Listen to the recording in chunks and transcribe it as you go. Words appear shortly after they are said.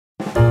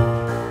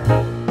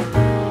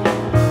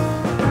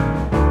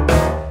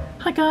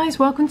Hi guys,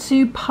 welcome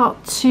to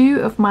part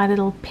 2 of my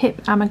little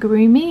Pip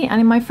amigurumi,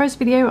 and in my first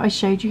video I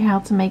showed you how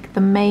to make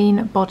the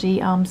main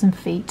body, arms and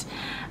feet,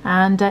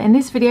 and in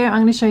this video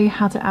I'm going to show you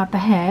how to add the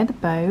hair, the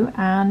bow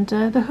and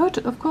the hood,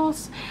 of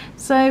course.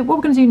 So what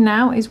we're going to do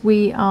now is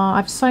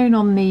I've sewn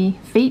on the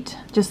feet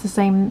just the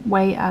same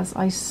way as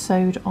I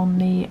sewed on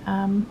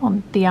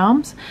the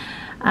arms,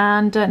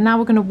 and now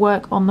we're going to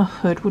work on the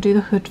hood. We'll do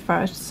the hood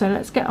first. So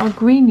let's get our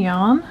green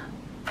yarn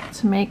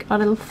to make our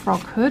little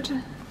frog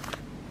hood.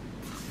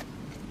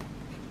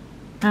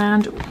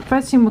 And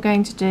first thing we're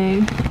going to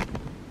do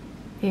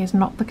is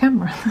not the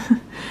camera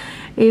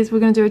is we're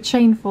going to do a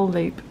chain 4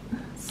 loop.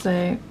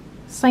 So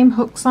same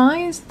hook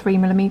size,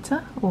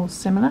 3mm or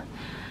similar,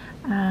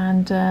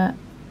 and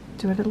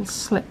do a little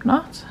slip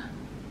knot,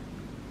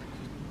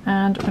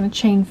 and I'm going to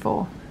chain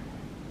 4.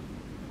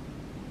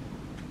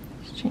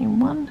 Just chain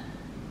 1,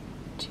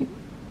 2,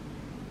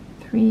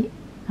 3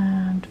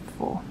 and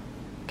 4.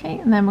 Okay,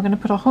 and then we're going to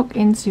put our hook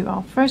into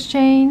our first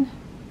chain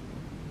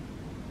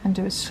and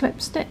do a slip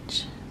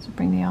stitch. So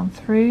bring the yarn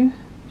through,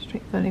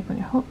 straight for the loop on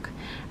your hook,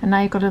 and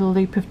now you've got a little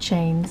loop of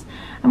chains.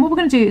 And what we're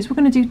going to do is we're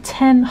going to do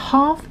 10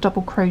 half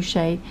double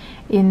crochet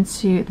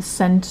into the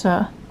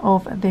center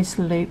of this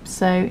loop.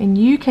 So in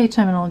UK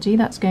terminology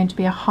that's going to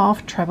be a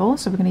half treble.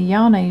 So we're going to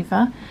yarn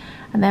over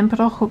and then put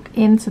our hook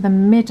into the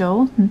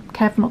middle, and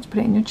careful not to put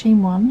it in your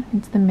chain 1,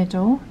 into the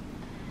middle,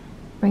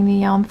 bring the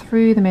yarn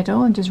through the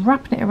middle and just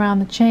wrapping it around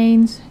the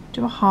chains,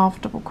 do a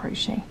half double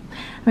crochet.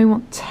 And we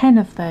want 10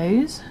 of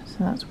those.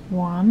 So that's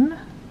 1,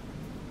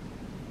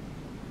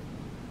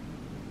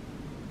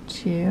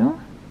 2,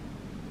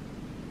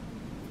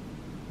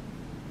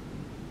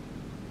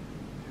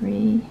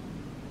 3,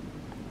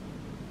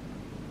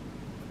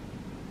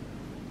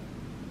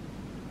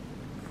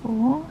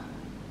 4,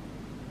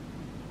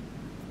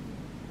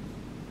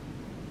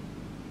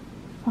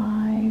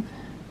 5,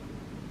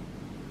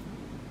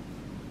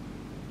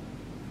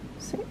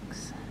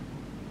 6,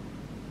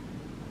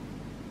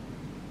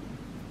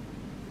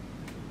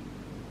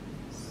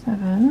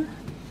 7,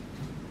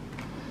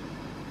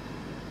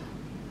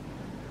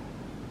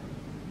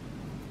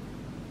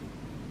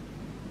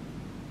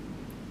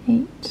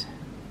 8.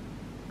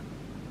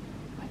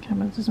 My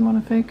camera doesn't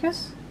want to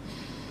focus.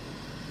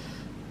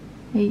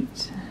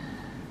 8,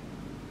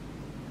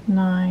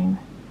 9,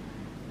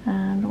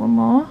 and one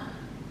more,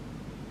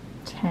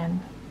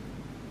 10.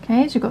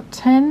 Okay, so you've got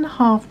 10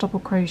 half double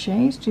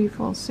crochets, 2,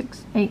 4,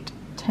 6, 8,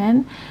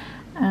 10,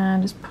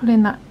 and just pull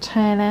in that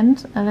tail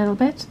end a little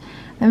bit.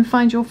 Then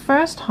find your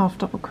first half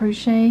double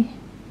crochet,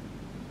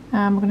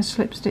 and we're going to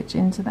slip stitch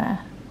into there.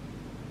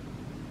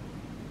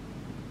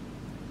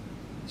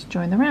 Just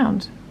join the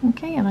round.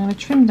 Okay, and I'm going to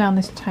trim down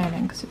this tail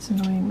end because it's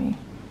annoying me.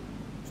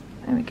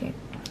 There we go.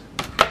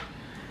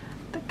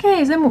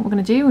 Okay, so then what we're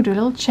going to do, we'll do a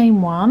little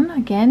chain 1.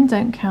 Again,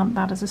 don't count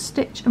that as a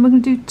stitch, and we're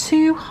going to do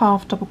 2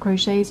 half double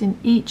crochets in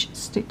each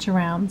stitch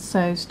around.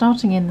 So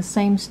starting in the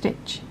same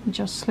stitch you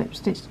just slip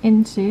stitched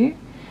into,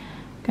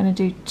 going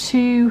to do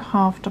 2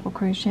 half double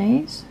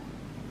crochets,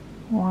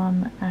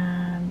 1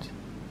 and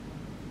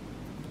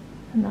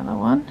another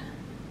 1,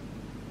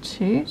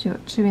 2, so you've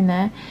got 2 in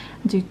there,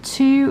 and do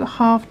 2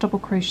 half double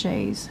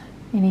crochets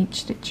in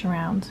each stitch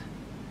around.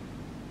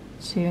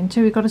 2 and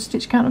 2, we've got a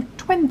stitch count of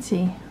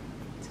 20.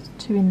 So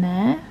 2 in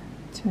there,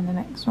 2 in the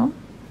next one,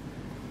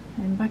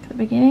 and back at the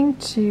beginning,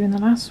 2 in the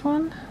last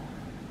one,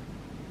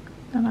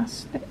 the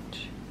last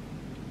stitch.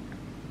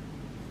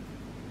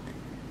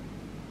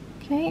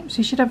 Okay, so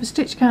you should have a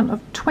stitch count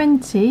of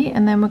 20,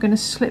 and then we're going to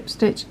slip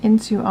stitch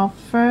into our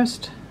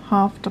first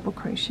half double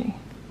crochet.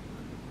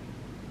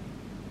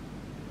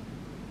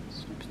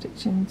 Slip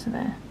stitch into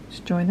there,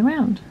 just join the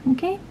round.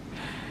 Okay,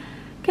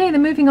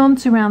 then moving on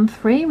to round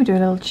 3, we do a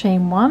little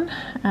chain 1,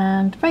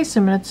 and very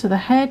similar to the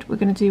head, we're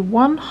going to do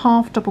 1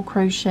 half double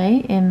crochet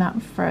in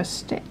that first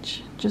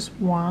stitch, just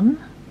 1,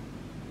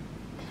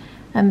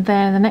 and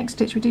then the next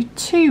stitch we do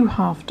 2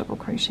 half double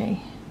crochet,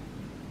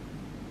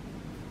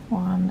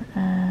 1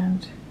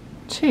 and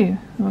 2, and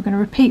we're going to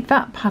repeat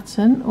that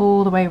pattern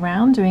all the way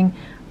around, doing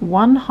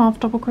 1 half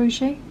double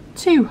crochet,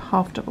 2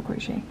 half double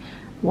crochet,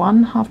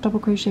 1 half double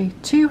crochet,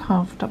 2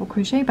 half double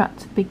crochet. Back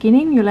to the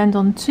beginning, you'll end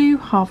on 2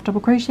 half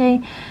double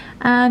crochet,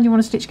 and you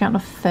want a stitch count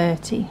of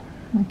 30.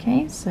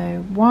 Okay,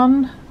 so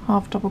 1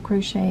 half double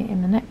crochet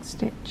in the next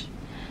stitch,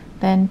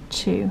 then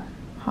 2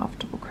 half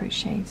double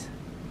crochets.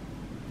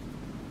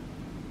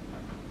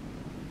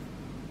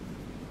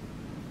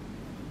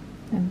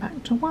 Then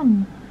back to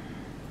 1.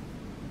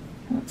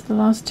 That's the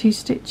last 2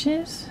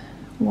 stitches,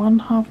 1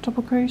 half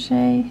double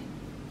crochet,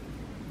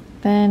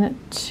 then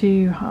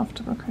 2 half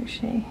double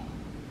crochet,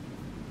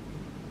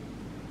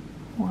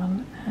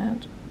 1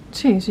 and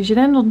 2. So you should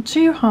end on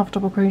 2 half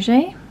double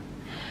crochet,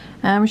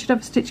 and we should have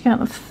a stitch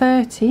count of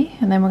 30,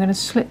 and then we're going to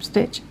slip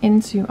stitch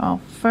into our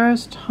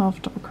first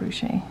half double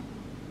crochet,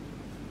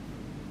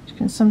 which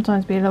can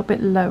sometimes be a little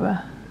bit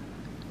lower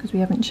because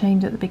we haven't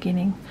chained at the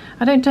beginning.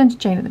 I don't tend to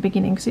chain at the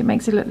beginning because it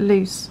makes it look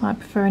loose. I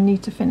prefer a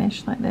neater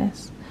finish like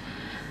this.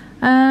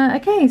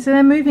 Okay, so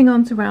then moving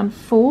on to round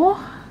 4,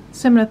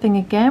 similar thing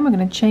again, we're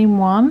going to chain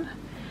 1,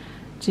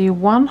 do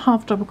 1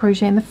 half double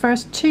crochet in the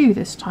first 2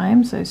 this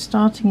time, so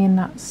starting in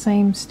that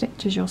same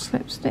stitch as your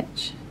slip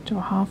stitch, do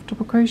a half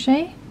double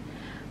crochet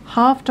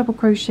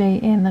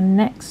in the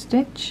next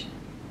stitch,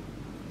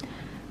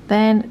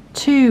 then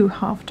 2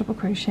 half double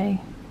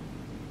crochet,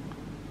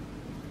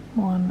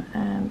 1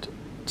 and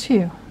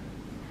 2,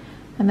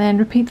 and then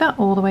repeat that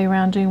all the way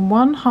around, doing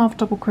 1 half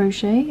double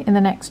crochet in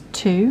the next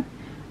 2,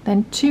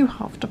 then 2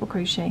 half double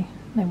crochet,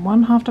 then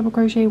 1 half double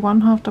crochet,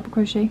 1 half double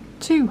crochet,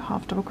 2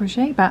 half double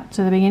crochet, back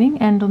to the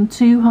beginning, end on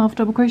 2 half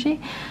double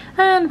crochet,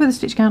 and with a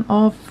stitch count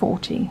of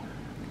 40.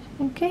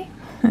 Okay.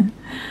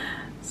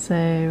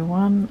 So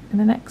 1 in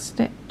the next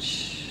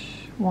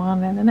stitch,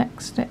 1 in the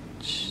next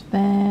stitch,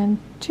 then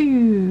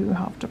 2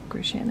 half double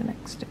crochet in the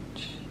next stitch.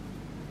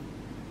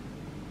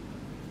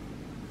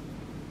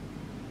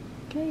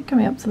 Okay,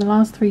 coming up to the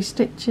last 3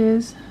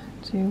 stitches,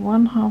 do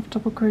 1 half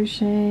double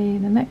crochet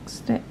in the next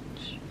stitch,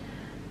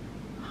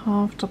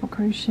 half double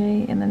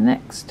crochet in the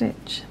next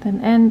stitch,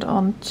 then end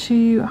on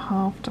 2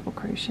 half double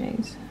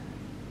crochets,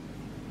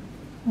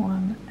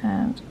 1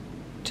 and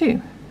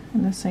 2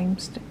 in the same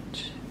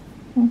stitch.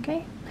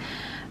 Okay,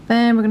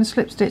 then we're going to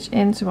slip stitch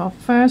into our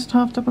first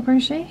half double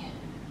crochet,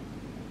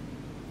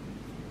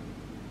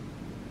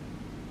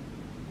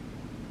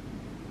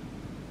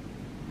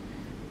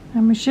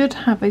 and we should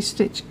have a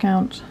stitch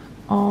count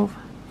of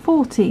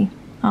 40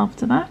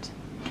 after that.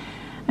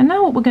 And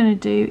now what we're going to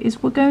do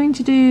is we're going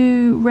to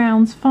do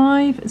rounds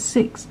 5,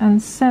 6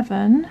 and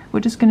 7. We're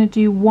just going to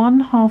do 1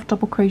 half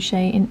double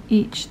crochet in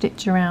each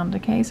stitch around.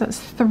 Okay, so that's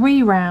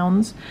 3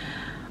 rounds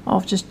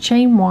of just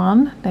chain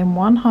 1, then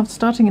 1 half,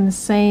 starting in the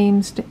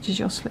same stitch as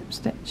your slip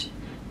stitch.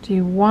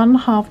 Do 1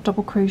 half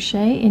double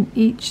crochet in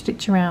each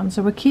stitch around.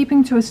 So we're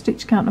keeping to a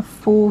stitch count of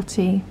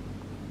 40.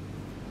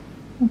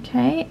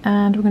 Okay,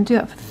 and we're going to do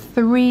that for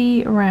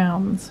 3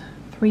 rounds.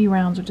 3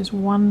 rounds of just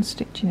 1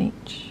 stitch in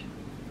each.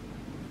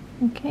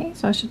 Okay,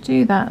 so I should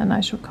do that and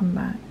I shall come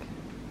back.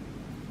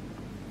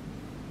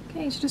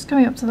 Okay, so just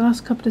coming up to the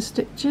last couple of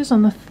stitches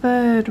on the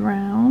 3rd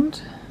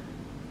round,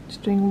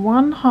 just doing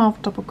 1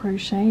 half double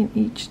crochet in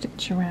each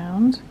stitch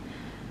around,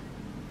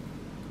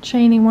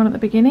 chaining 1 at the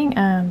beginning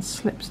and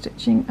slip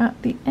stitching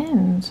at the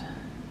end.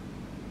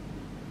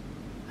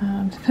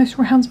 And those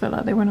rounds felt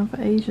like they went on for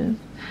ages,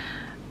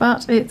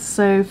 but it's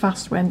so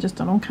fast when just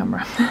done on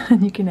camera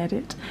and you can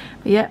edit.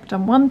 But yep,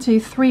 done 1, 2,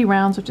 3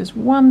 rounds of just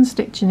 1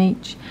 stitch in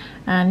each,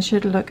 and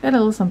should look a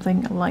little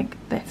something like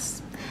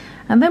this.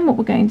 And then what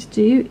we're going to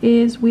do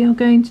is we are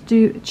going to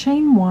do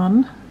chain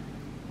 1,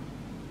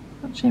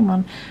 chain 1,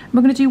 and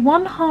we're going to do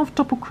 1 half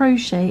double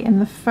crochet in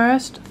the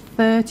first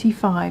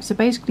 35. So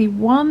basically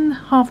 1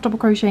 half double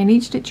crochet in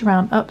each stitch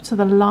around up to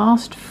the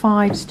last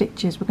 5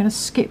 stitches. We're going to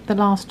skip the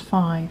last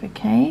 5.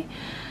 Okay,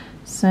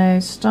 so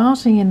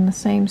starting in the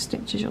same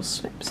stitch as your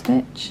slip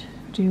stitch,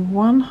 do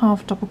 1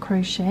 half double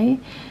crochet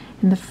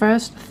in the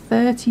first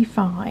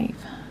 35.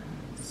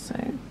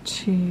 So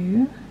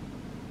 2,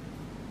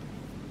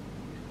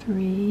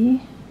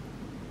 3,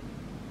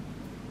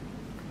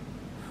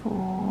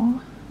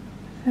 4,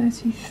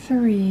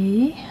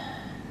 33,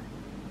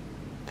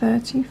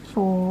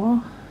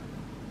 34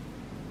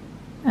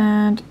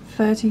 and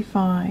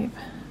 35.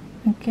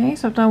 Okay,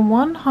 so I've done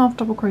 1 half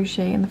double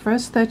crochet in the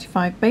first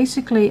 35,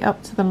 basically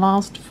up to the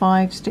last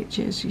 5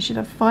 stitches. You should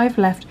have 5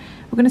 left.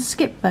 We're going to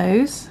skip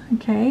those,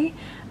 okay,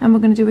 and we're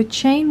going to do a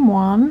chain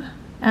 1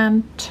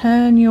 and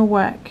turn your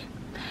work,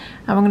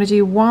 and we're going to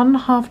do 1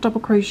 half double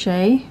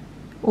crochet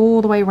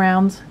all the way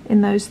around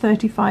in those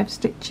 35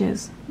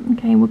 stitches.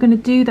 Okay, we're going to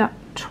do that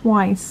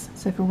twice,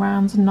 so for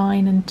rounds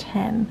 9 and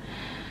 10.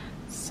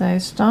 So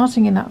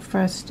starting in that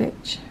first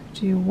stitch,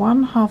 do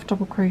 1 half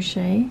double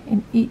crochet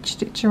in each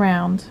stitch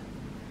around,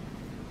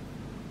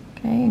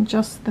 okay, in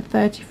just the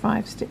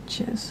 35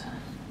 stitches,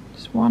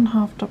 just 1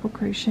 half double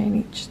crochet in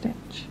each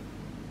stitch.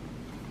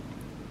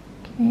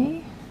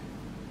 Okay,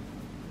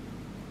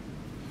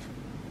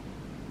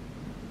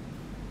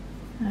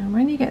 and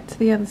when you get to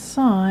the other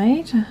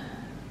side,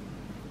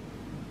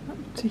 up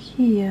to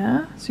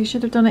here, so you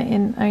should have done it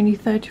in only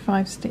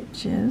 35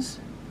 stitches,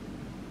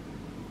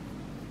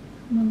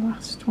 and the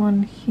last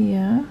one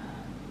here.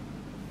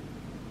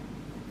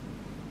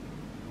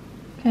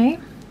 Okay,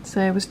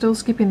 so we're still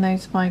skipping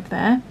those 5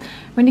 there.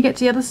 When you get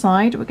to the other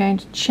side, we're going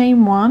to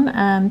chain 1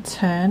 and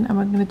turn, and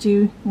we're going to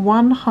do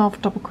 1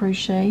 half double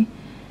crochet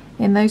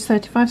in those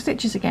 35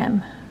 stitches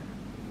again.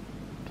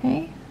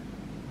 Okay,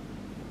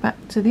 back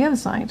to the other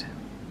side.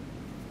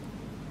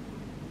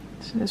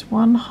 So there's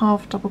 1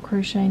 half double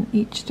crochet in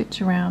each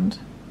stitch around,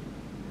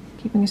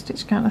 keeping a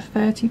stitch count of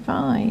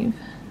 35.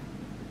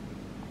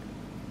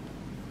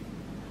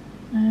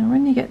 And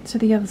when you get to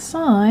the other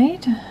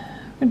side,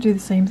 we're going to do the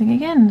same thing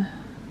again.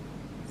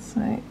 So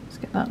let's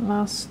get that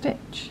last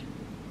stitch.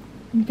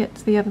 When you get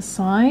to the other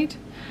side,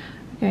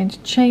 we're going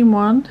to chain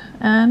 1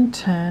 and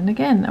turn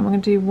again, and we're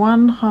going to do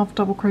 1 half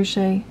double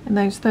crochet in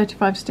those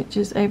 35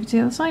 stitches over to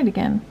the other side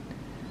again.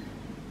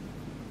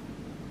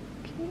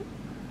 Okay,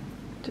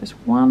 just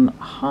 1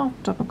 half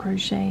double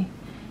crochet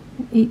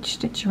in each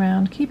stitch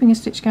around, keeping a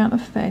stitch count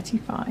of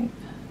 35.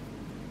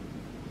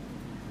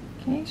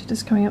 Okay, so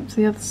just coming up to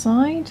the other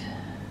side.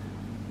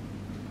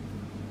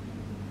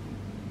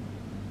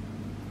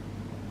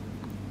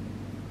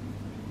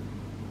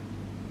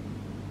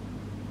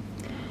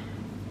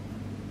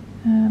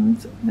 And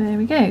there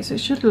we go. So it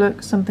should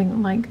look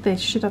something like this.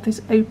 Should have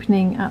this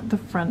opening at the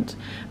front.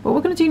 What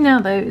we're going to do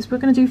now though is we're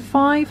going to do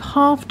 5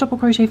 half double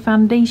crochet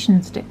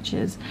foundation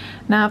stitches.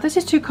 Now if this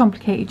is too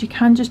complicated you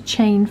can just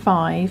chain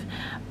 5,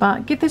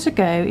 but give this a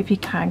go if you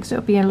can, because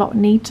it'll be a lot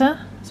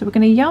neater. So we're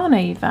going to yarn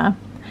over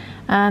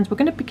and we're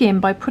going to begin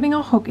by putting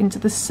our hook into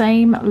the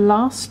same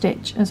last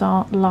stitch as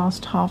our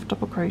last half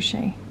double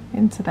crochet,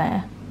 into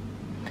there.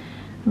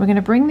 And we're going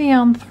to bring the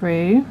yarn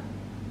through,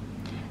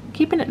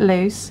 keeping it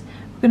loose.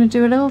 We're going to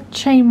do a little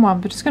chain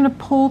 1. We're just going to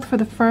pull through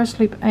the first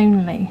loop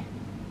only,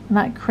 and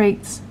that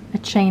creates a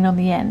chain on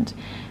the end.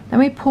 Then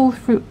we pull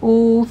through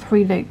all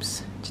 3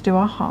 loops to do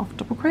our half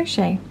double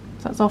crochet.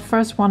 So that's our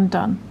first one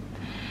done.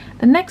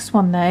 The next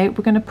one though,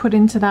 we're going to put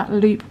into that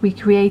loop we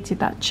created,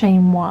 that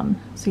chain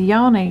 1. So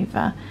yarn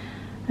over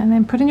and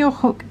then putting your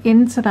hook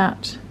into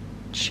that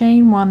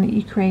chain 1 that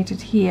you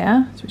created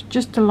here, so it's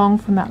just along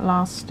from that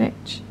last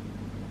stitch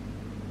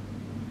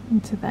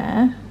into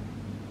there.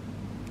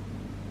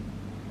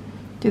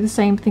 Do the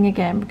same thing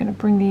again. We're going to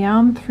bring the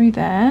yarn through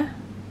there,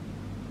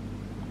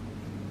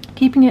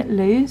 keeping it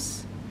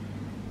loose.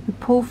 We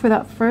pull through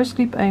that first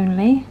loop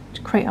only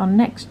to create our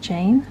next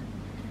chain,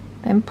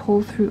 then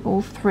pull through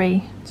all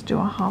 3 to do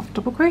our half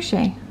double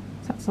crochet.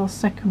 So that's our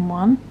second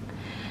one.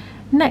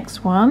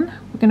 Next one,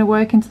 we're going to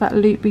work into that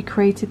loop we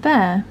created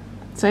there.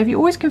 So if you're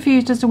always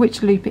confused as to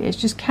which loop it is,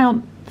 just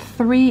count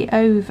 3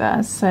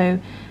 over.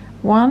 So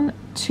 1,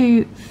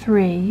 2,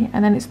 3,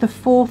 and then it's the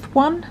 4th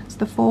one. It's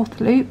the 4th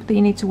loop that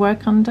you need to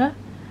work under.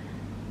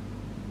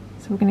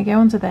 So we're going to go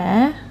onto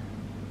there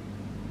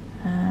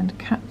and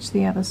catch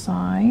the other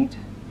side,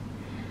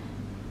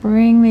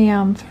 bring the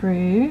yarn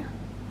through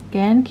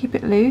again, keep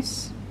it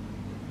loose,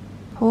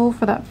 pull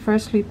for that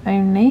first loop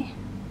only,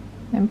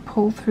 then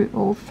pull through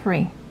all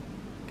 3.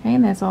 Okay,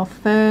 and there's our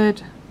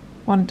third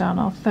one done,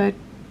 our third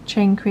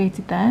chain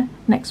created there.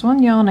 Next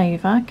one, yarn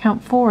over,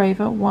 count 4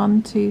 over,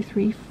 1, 2,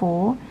 3,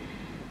 4.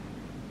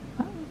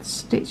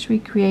 Stitch we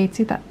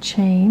created, that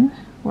chain,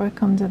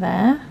 work under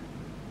there,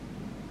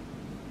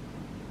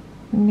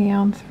 bring the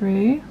yarn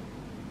through,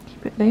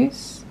 keep it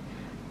loose,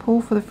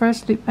 pull for the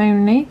first loop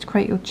only to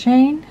create your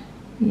chain,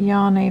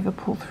 yarn over,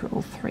 pull through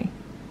all 3. So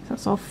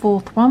that's our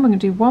 4th one. We're going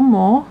to do one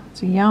more,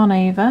 so yarn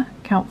over,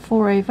 count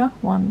 4 over,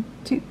 1,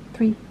 2,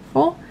 3,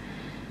 4,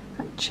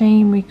 that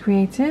chain we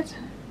created,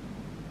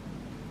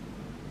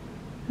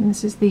 and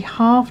this is the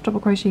half double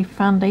crochet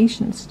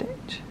foundation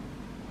stitch.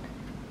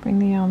 Bring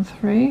the yarn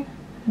through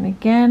and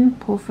again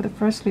pull for the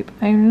first loop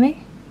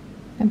only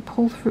and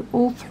pull through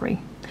all 3,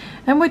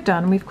 and we're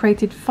done. We've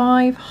created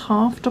 5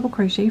 half double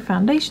crochet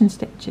foundation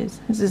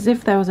stitches. It's as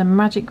if there was a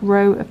magic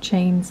row of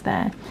chains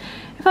there.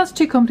 If that's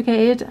too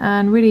complicated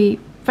and really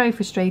very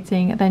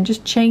frustrating, then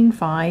just chain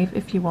 5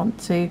 if you want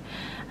to,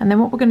 and then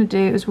what we're going to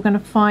do is we're going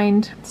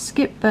to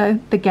skip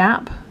the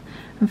gap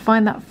and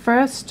find that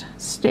first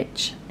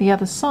stitch the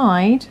other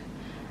side,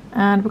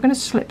 and we're going to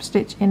slip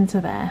stitch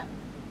into there.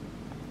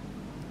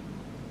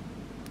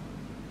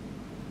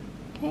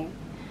 Okay,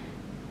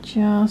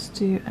 just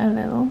do a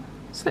little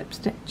slip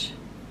stitch.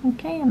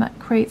 Okay, and that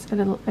creates a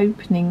little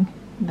opening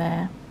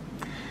there.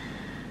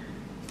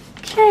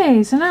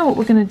 Okay, so now what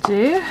we're going to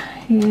do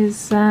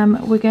is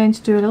we're going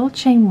to do a little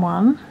chain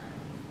 1,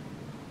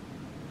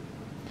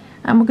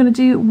 and we're going to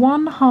do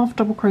 1 half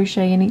double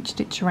crochet in each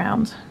stitch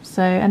around.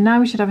 So, and now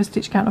we should have a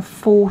stitch count of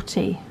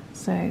 40.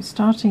 So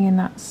starting in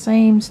that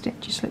same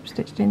stitch you slip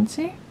stitched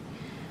into, I'm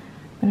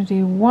going to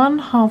do 1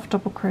 half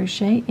double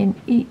crochet in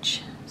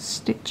each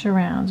stitch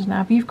around.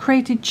 Now if you've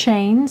created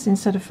chains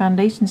instead of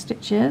foundation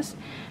stitches,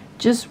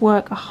 just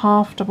work a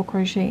half double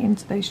crochet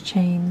into those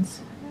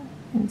chains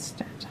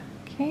instead.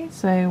 Okay,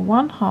 so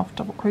 1 half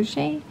double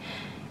crochet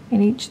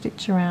in each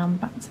stitch around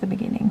back to the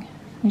beginning.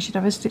 You should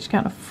have a stitch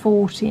count of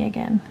 40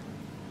 again.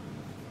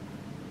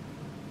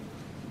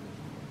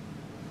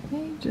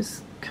 Okay,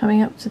 just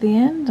coming up to the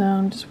end,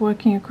 I'm just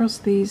working across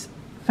these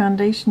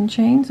foundation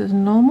chains as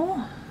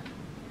normal.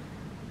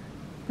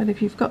 But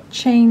if you've got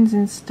chains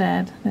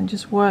instead, then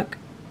just work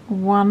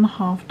 1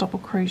 half double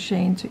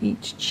crochet into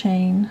each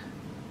chain.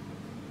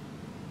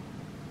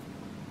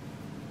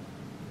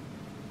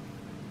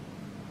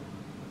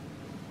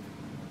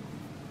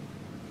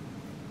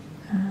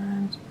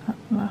 And that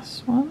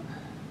last one.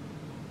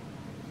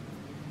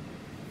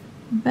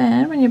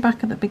 Then when you're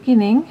back at the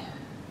beginning,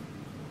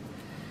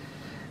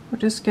 we're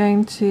just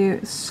going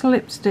to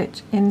slip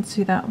stitch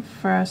into that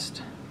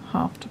first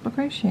half double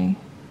crochet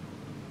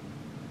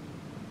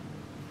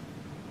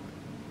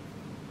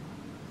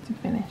to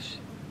finish.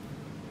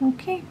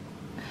 Okay,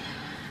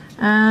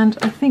 and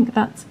I think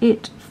that's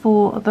it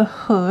for the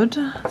hood,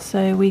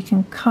 so we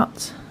can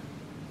cut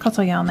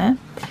our yarn there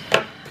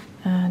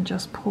and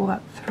just pull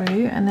that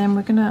through, and then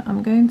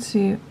I'm going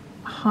to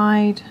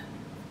hide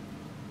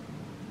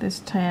this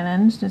tail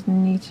end, just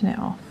neaten it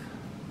off.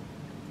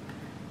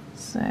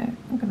 So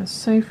I'm going to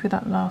sew through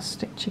that last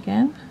stitch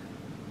again,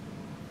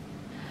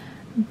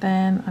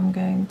 Then I'm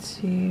going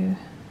to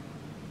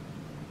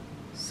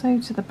sew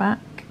to the back,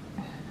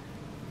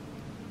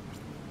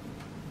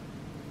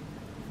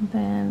 and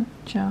then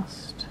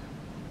just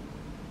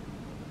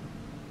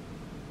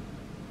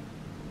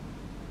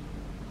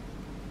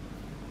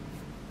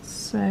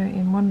sew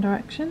in one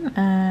direction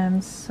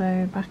and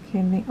sew back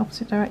in the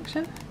opposite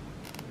direction,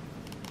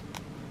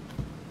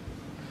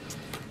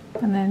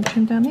 and then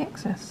trim down the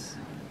excess.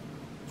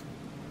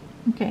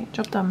 Okay,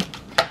 job done.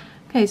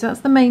 Okay, so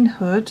that's the main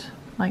hood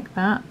like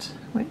that,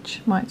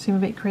 which might seem a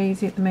bit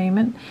crazy at the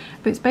moment,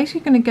 but it's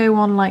basically going to go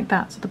on like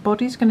that. So the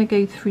body's going to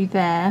go through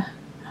there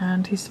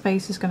and his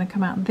face is going to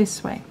come out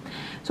this way.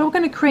 So what we're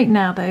going to create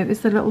now though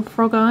is the little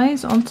frog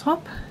eyes on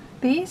top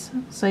these.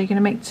 So you're going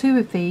to make 2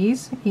 of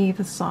these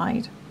either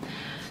side.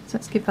 So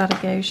let's give that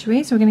a go, shall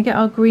we? So we're going to get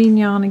our green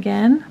yarn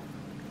again,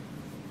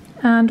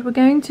 and we're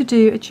going to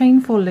do a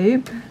chain 4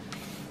 loop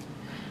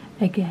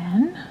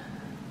again.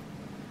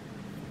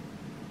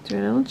 Do a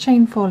little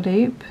chain 4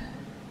 loop.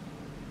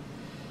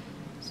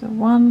 So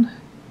 1,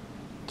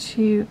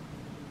 2,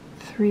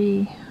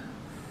 3,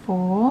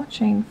 4,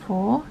 chain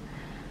 4,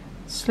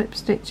 slip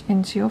stitch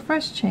into your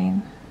first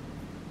chain.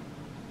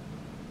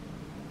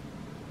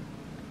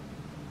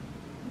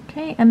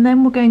 Okay, and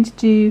then we're going to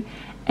do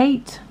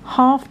 8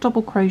 half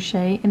double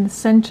crochet in the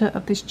center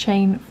of this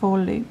chain 4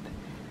 loop.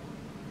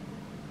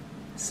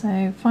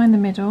 So find the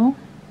middle,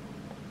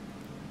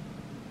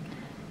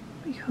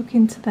 hook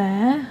into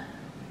there,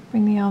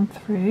 bring the yarn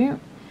through,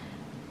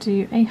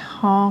 do a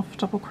half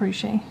double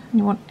crochet, and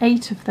you want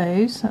 8 of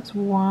those. So that's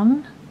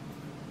 1,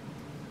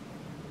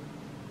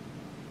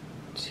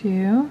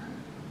 2,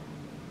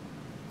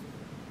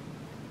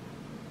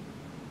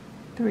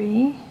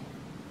 3,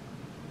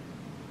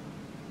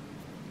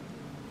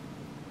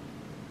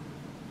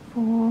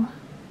 4,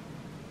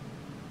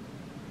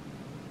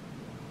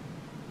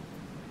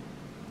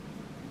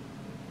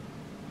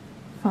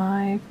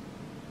 5,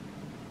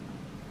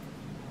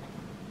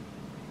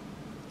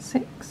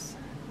 6,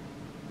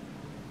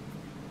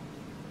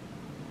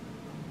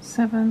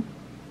 7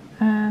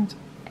 and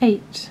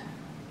 8.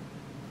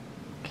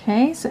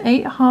 Okay, so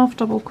 8 half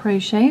double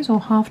crochets or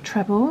half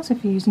trebles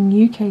if you're using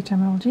UK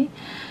terminology.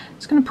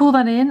 Just going to pull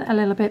that in a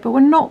little bit, but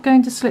we're not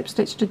going to slip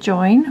stitch to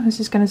join. This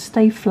is going to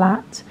stay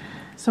flat.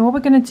 So what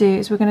we're going to do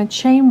is we're going to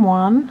chain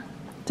 1,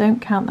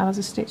 don't count that as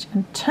a stitch,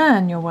 and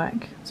turn your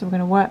work. So we're going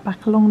to work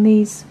back along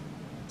these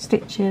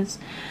stitches.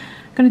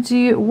 I'm going to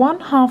do 1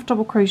 half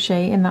double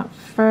crochet in that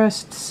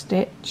first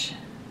stitch.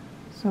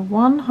 So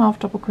 1 half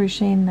double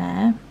crochet in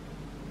there.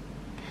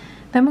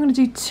 Then we're going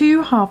to do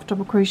 2 half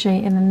double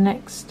crochet in the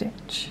next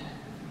stitch.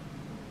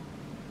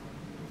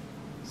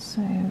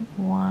 So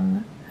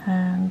 1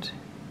 and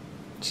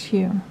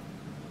 2.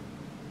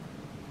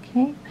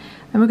 Okay,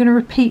 then we're going to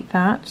repeat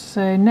that.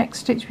 So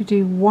next stitch we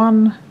do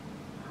 1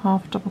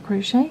 half double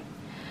crochet.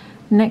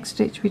 Next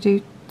stitch we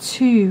do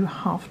 2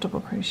 half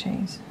double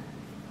crochets.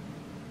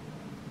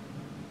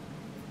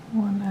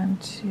 1 and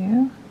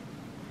 2.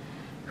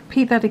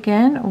 Repeat that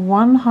again.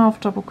 1 half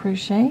double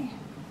crochet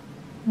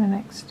in the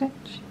next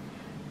stitch.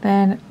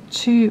 Then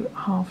 2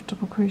 half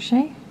double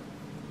crochet,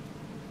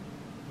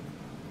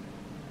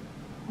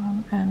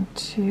 1 and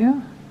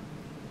 2,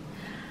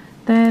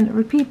 then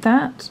repeat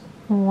that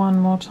 1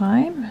 more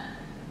time.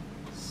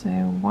 So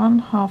 1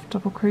 half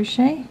double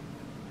crochet,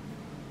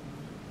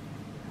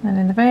 and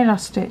in the very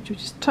last stitch,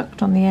 which is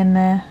tucked on the end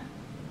there,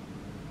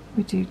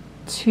 we do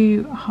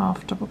 2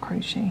 half double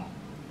crochet.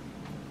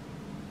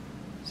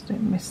 Just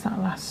don't miss that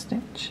last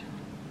stitch.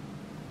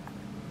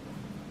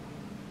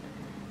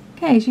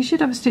 Okay, so you should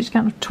have a stitch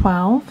count of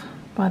 12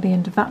 by the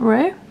end of that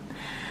row.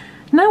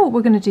 Now what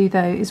we're going to do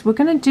though is we're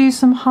going to do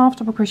some half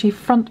double crochet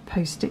front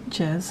post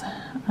stitches.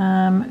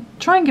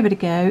 Try and give it a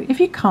go. If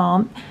you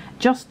can't,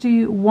 just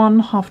do 1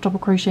 half double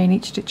crochet in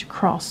each stitch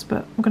across,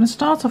 but we're going to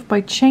start off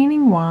by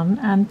chaining 1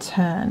 and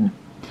turn.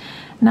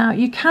 Now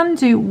you can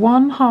do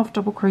 1 half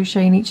double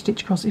crochet in each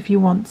stitch across if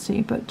you want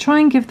to, but try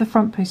and give the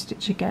front post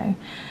stitch a go.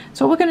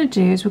 So what we're going to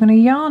do is we're going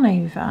to yarn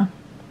over,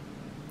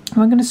 and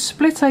we're going to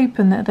split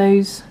open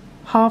those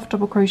half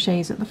double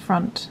crochets at the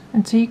front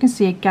until you can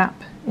see a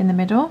gap in the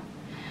middle.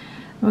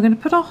 We're going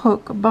to put our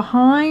hook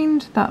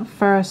behind that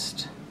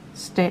first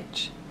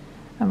stitch,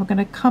 and we're going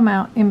to come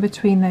out in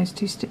between those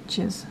 2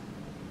 stitches,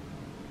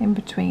 in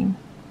between.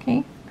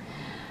 Okay,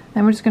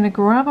 then we're just going to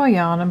grab our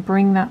yarn and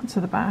bring that to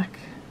the back.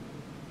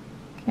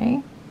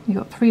 Okay, you've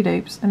got 3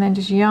 loops, and then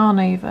just yarn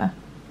over,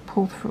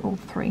 pull through all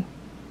 3.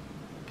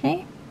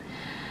 Okay,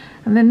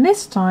 and then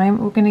this time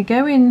we're going to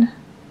go in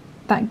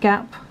that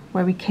gap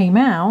where we came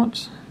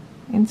out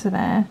into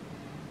there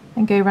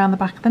and go around the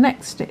back of the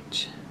next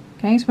stitch.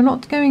 Okay, so we're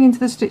not going into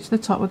the stitch at the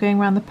top, we're going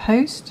around the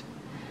post,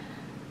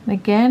 and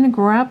again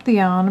grab the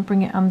yarn and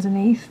bring it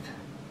underneath,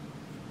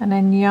 and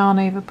then yarn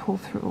over, pull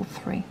through all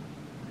 3,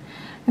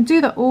 and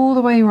do that all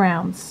the way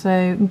around.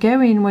 So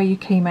go in where you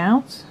came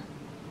out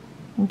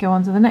and go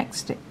on to the next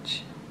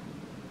stitch,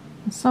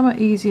 and some are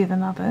easier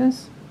than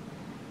others.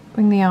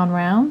 Bring the yarn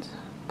round,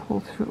 pull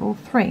through all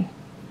 3.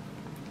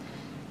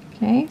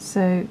 Okay,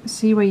 so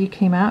see where you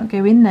came out,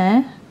 go in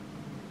there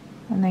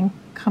and then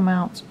come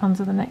out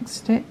under the next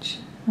stitch,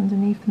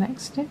 underneath the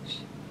next stitch.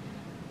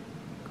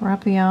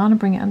 Grab the yarn and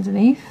bring it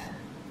underneath,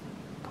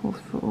 pull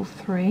through all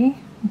 3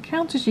 and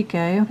count as you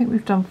go. I think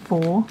we've done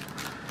 4.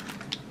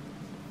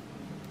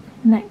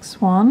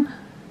 Next one,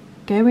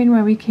 go in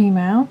where we came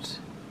out,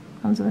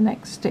 under the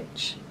next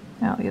stitch,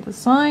 out the other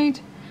side,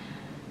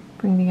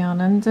 bring the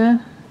yarn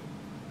under,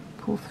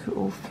 pull through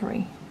all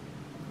 3.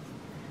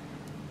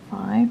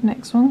 5,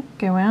 next one,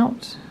 go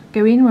out,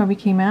 go in where we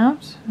came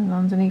out and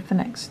underneath the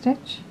next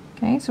stitch.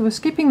 Okay, so we're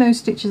skipping those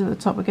stitches at the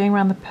top, we're going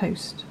around the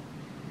post.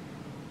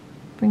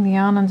 Bring the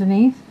yarn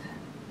underneath,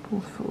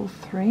 pull through all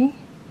 3.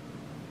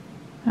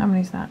 How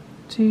many is that?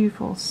 2,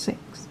 4,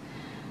 6.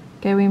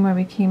 Go in where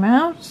we came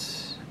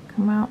out,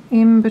 come out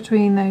in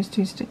between those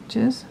 2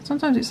 stitches.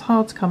 Sometimes it's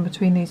hard to come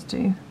between these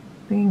 2,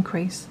 the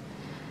increase.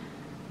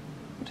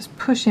 Just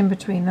push in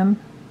between them,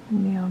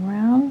 bring the yarn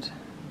round.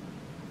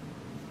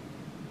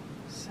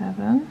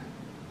 7,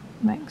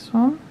 next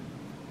one.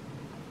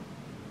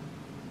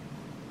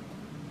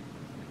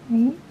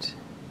 8.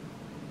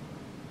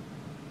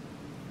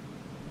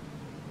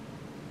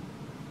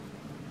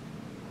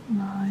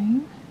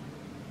 9.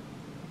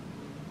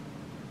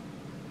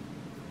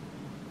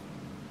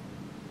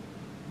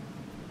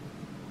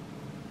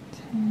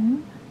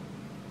 10.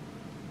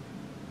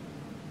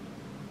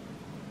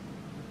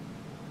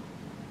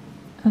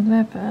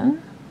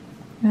 11.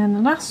 And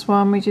the last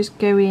one we just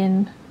go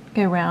in,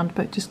 go round,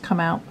 but just come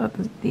out at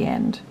the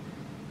end.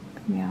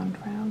 Come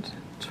round.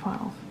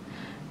 12.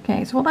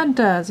 Okay, so what that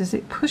does is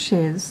it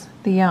pushes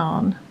the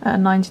yarn at a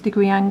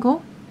 90-degree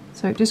angle,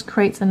 so it just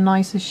creates a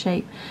nicer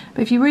shape.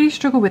 But if you really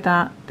struggle with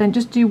that, then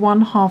just do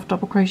 1/2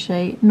 double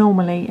crochet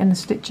normally in the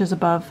stitches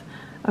above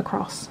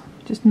across,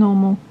 just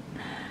normal.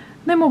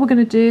 Then what we're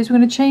going to do is we're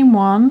going to chain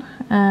 1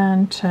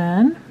 and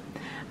turn,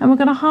 and we're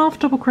going to 1/2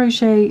 double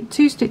crochet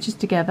 2 stitches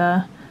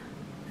together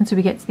until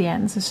we get to the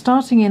end. So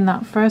starting in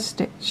that first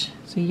stitch,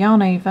 so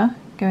yarn over,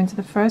 go into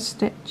the first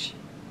stitch,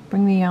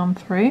 bring the yarn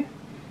through,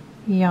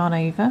 yarn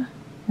over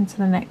into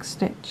the next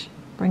stitch,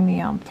 bring the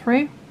yarn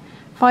through,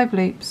 5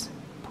 loops,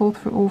 pull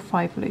through all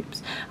 5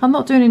 loops. I'm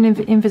not doing an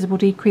invisible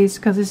decrease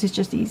because this is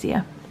just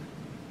easier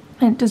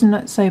and it doesn't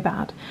look so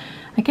bad.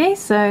 Okay,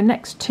 so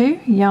next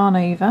 2, yarn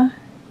over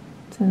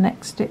to the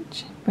next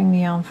stitch, bring the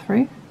yarn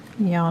through,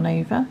 yarn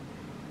over,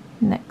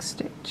 next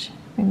stitch,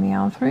 bring the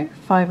yarn through,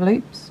 5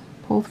 loops,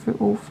 pull through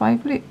all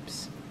 5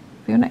 loops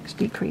for your next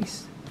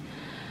decrease.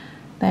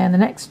 Then the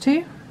next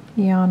 2,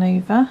 yarn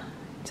over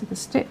to the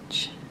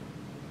stitch,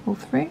 pull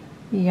through,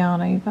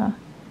 yarn over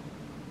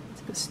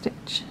to the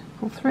stitch,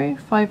 pull through,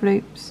 5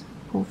 loops,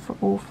 pull for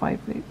all 5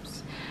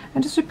 loops,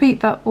 and just repeat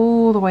that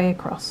all the way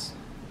across,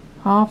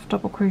 1/2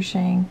 double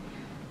crocheting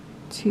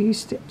 2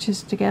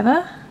 stitches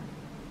together,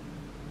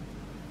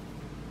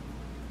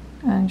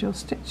 and your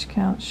stitch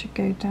count should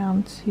go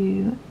down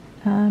to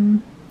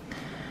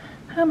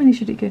how many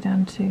should it go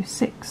down to?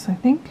 6, I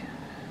think.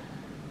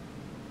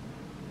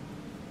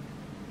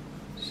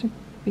 Should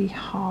be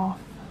 1/2.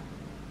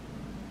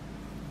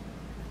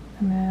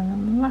 And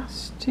then the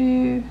last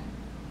 2,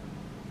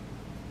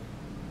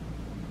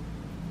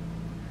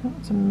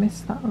 not to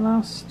miss that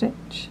last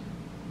stitch.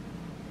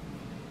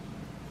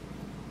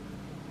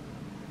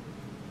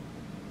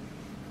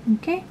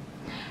 Okay,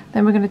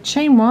 then we're going to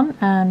chain 1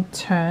 and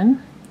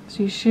turn,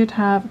 so you should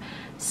have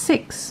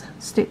 6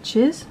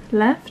 stitches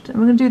left, and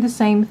we're going to do the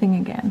same thing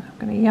again. I'm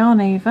going to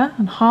yarn over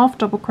and 1/2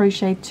 double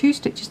crochet 2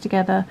 stitches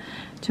together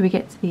till we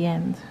get to the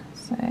end.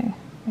 So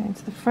go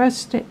into the first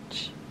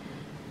stitch,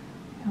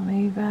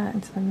 yarn over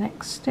into the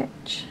next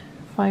stitch,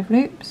 5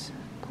 loops,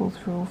 pull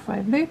through all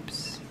 5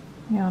 loops,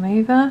 yarn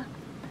over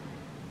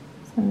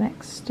to the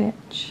next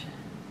stitch,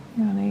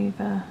 yarn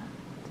over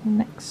to the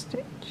next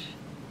stitch,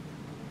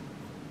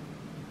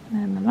 and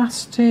then the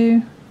last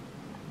 2,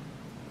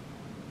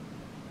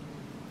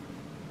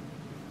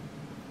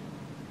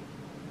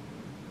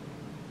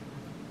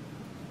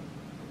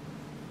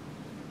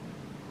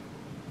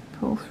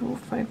 pull through all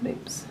 5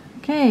 loops.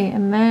 Okay,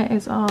 and there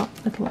is our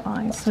little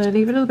eye. So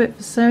leave a little bit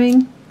for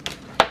sewing,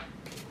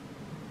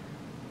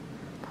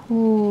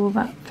 pull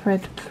that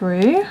thread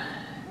through,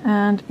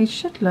 and it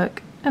should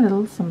look a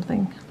little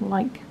something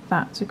like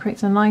that. So it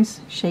creates a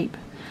nice shape.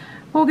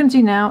 What we're going to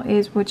do now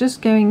is we're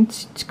just going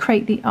to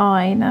create the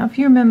eye. Now if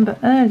you remember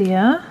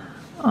earlier,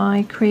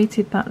 I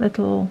created that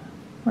little,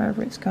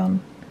 wherever it's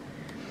gone.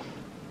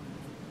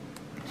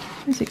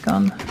 Where's it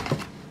gone?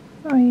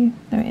 Where are you?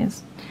 There it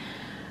is.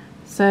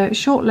 So a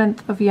short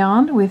length of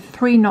yarn with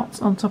 3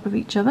 knots on top of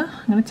each other.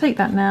 I'm going to take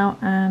that now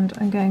and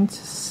I'm going to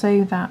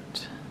sew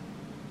that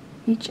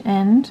each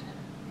end.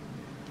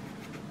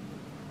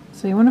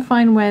 So you want to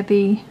find where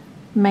the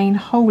main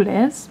hole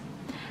is,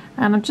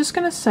 and I'm just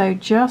going to sew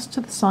just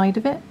to the side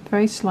of it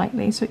very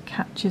slightly so it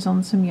catches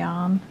on some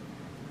yarn.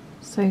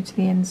 Sew to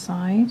the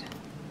inside,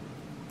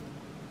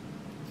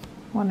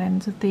 one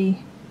end of the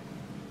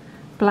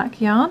black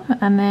yarn,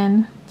 and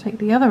then take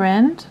the other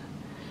end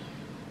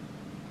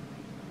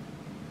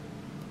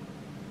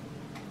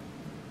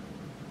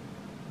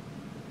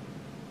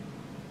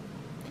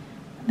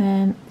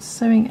then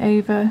sewing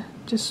over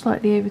just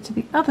slightly over to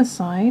the other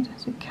side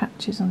so it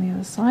catches on the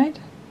other side.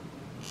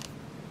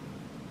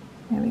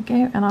 There we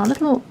go, and our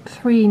little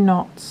 3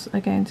 knots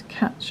are going to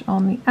catch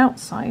on the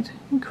outside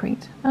and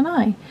create an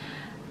eye.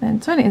 Then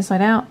turn it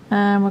inside out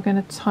and we're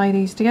going to tie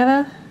these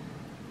together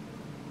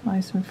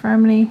nice and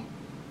firmly.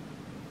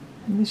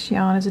 And this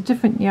yarn is a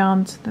different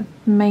yarn to the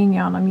main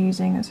yarn I'm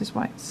using. This is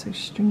why it's so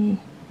stringy.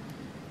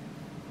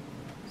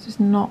 This is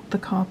not the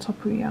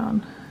Cartopu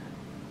yarn.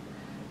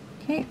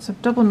 Okay, so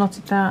I've double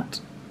knotted that,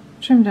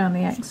 trim down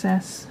the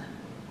excess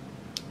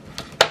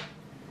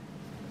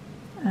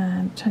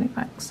and turn it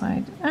back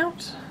side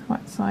out,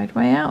 right side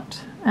way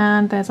out,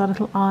 and there's our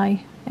little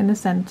eye in the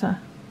centre.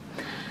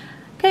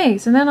 Okay,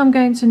 so then I'm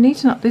going to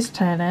neaten up this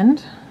tail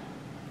end,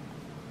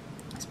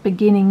 this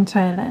beginning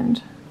tail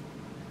end.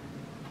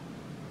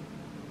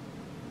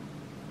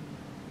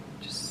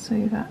 Just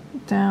sew that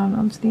down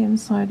onto the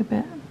inside a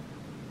bit.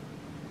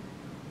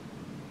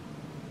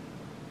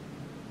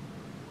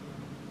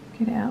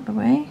 Get it out of the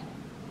way.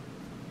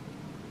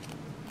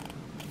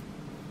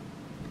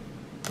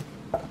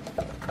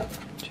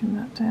 Trim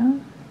that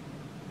down.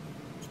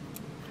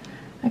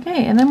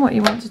 Okay, and then what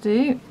you want to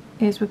do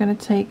is we're going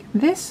to take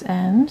this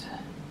end,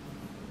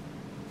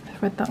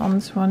 thread that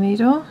onto our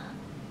needle,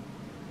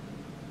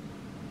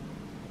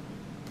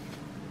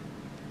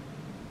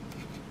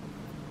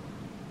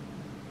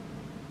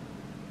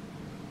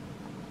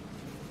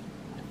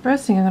 the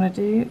first thing I'm going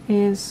to do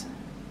is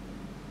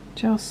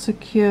just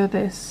secure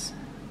this.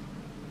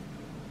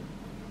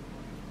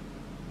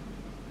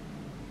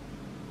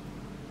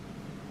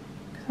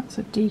 That's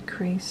a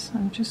decrease.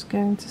 I'm just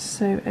going to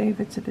sew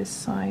over to this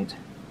side,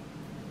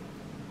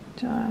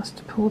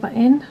 just pull that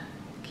in,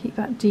 keep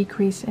that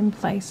decrease in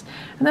place,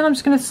 and then I'm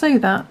just going to sew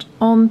that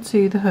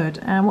onto the hood.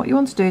 And what you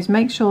want to do is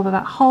make sure that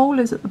that hole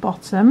is at the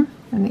bottom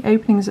and the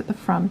opening is at the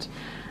front,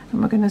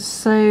 and we're going to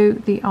sew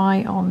the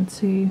eye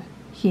onto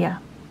here.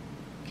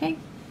 Okay,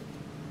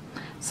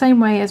 same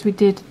way as we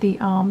did the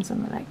arms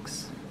and the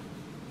legs.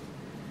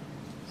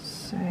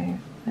 So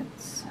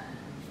let's,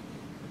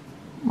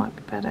 might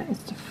be better is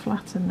to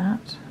flatten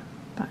that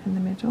in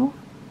the middle,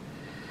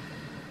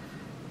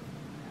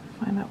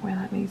 find out where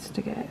that needs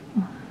to go,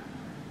 and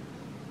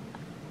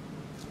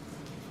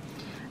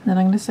then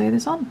I'm going to sew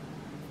this on.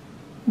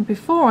 And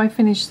before I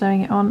finish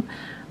sewing it on,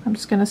 I'm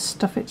just going to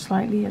stuff it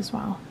slightly as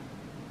well.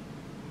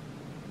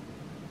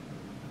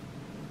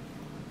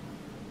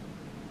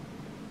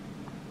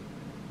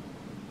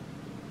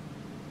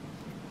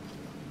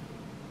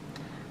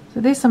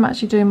 So this I'm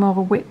actually doing more of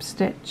a whip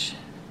stitch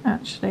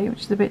actually,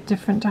 which is a bit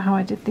different to how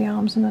I did the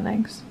arms and the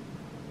legs,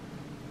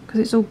 because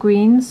it's all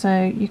green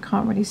so you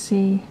can't really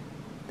see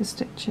the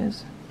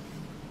stitches.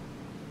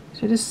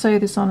 So just sew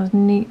this on as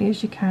neatly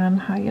as you can,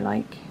 how you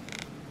like.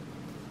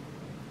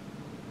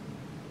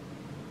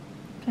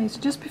 Okay, so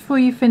just before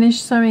you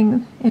finish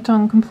sewing it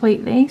on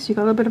completely, so you've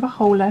got a little bit of a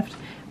hole left,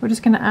 we're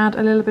just going to add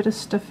a little bit of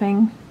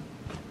stuffing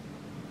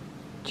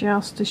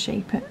just to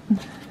shape it.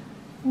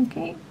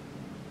 Okay.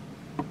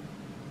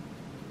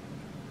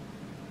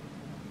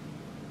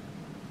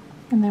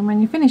 And then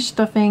when you finish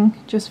stuffing,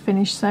 just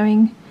finish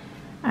sewing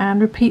and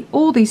repeat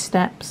all these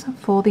steps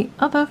for the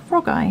other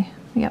frog eye,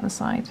 the other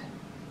side.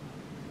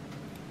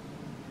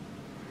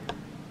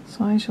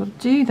 So I shall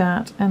do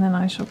that and then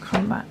I shall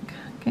come back.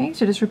 Okay,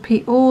 so just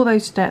repeat all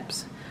those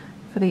steps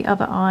for the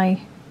other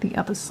eye, the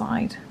other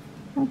side.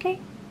 Okay.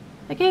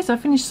 Okay, so I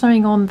finished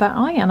sewing on that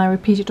eye and I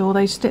repeated all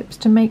those steps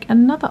to make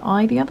another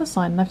eye the other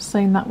side, and I've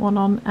sewn that one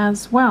on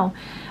as well.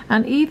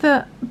 And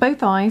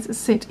both eyes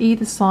sit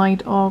either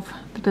side of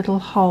the little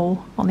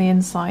hole on the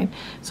inside.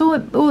 So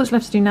all that's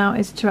left to do now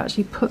is to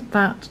actually put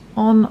that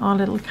on our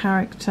little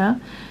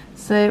character.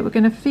 So we're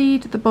going to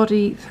feed the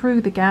body through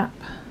the gap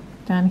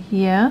down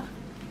here,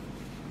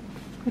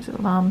 put his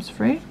little arms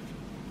through,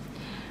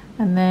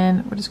 and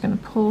then we're just going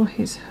to pull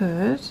his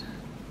hood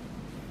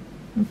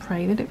and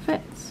pray that it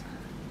fits.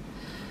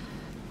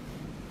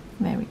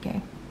 There we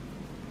go.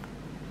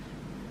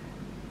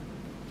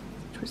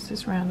 Twist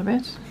this around a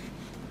bit.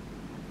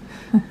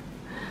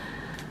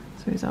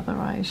 So his other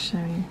eye is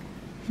showing.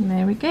 And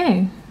there we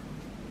go.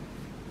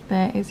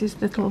 There is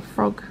his little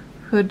frog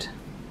hood,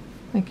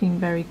 looking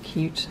very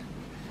cute.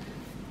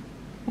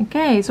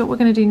 Okay, so what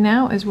we're going to do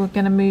now is we're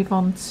going to move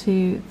on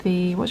to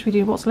the, what should we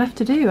do, what's left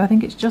to do? I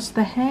think it's just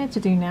the hair to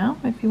do now.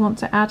 If you want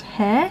to add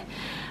hair,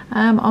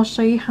 I'll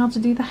show you how to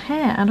do the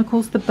hair, and of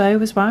course the bow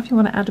as well if you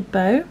want to add a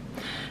bow.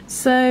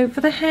 So for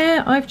the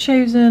hair I've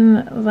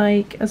chosen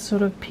like a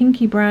sort of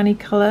pinky browny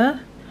colour.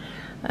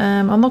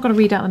 I'm not going to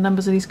read out the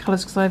numbers of these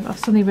colours because I've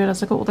suddenly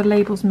realised I've got all the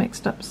labels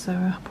mixed up, so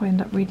I'll probably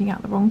end up reading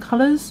out the wrong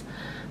colours,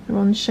 the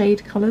wrong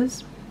shade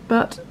colours.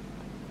 But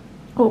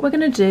what we're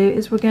going to do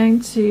is we're going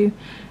to,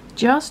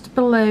 just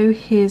below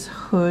his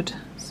hood,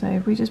 so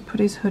if we just put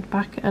his hood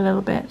back a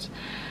little bit,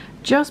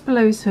 just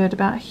below his hood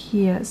about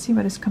here, let's see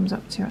where this comes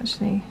up to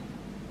actually.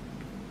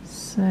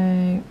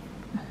 So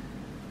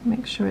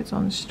make sure it's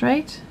on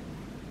straight.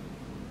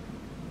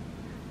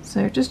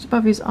 So just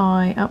above his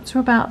eye up to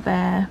about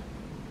there,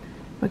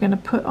 we're going to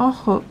put our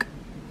hook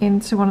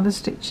into one of the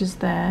stitches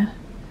there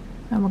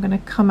and we're going to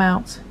come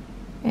out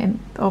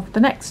of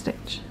the next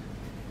stitch.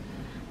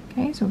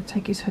 Okay, so we'll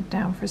take his hood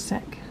down for a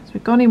sec. So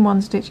we've gone in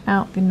one stitch,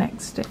 out the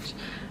next stitch.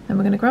 Then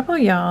we're going to grab our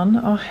yarn,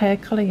 our hair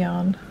colour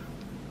yarn,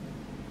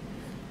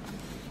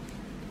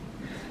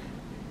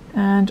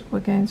 and we're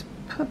going to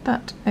put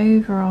that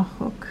over our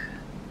hook,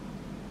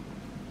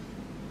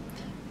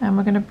 and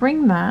we're going to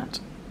bring that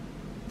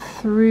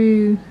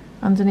through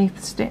underneath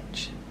the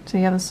stitch to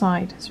the other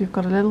side. So we've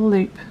got a little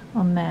loop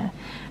on there,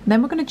 and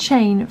then we're going to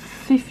chain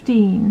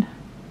 15.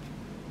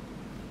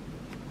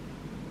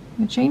 I'm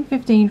going to chain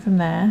 15 from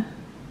there.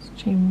 So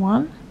chain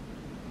 1,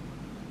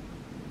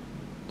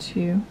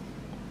 2,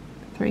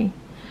 3,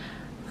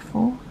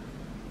 4,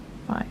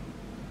 5,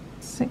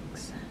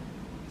 6,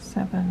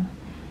 7,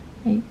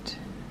 8,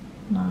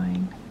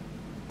 9,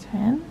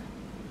 10,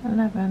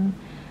 11,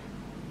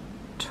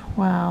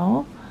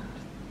 12,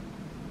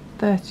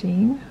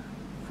 13,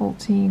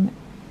 14,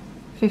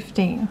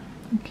 15.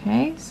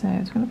 Okay, so I'm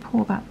just going to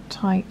pull that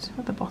tight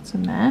at the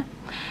bottom there.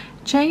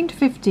 Chained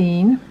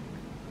 15,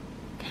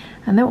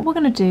 and then what we're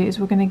going to do is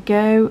we're going to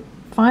go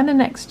find the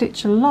next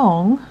stitch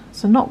along,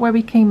 so not where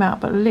we came out,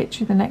 but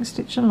literally the next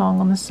stitch along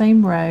on the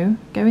same row,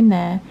 go in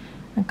there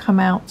and come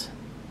out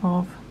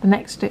of the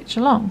next stitch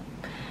along.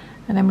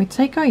 And then we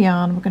take our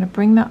yarn, we're going to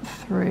bring that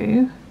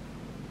through,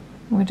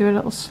 and we'll do a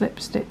little slip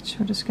stitch.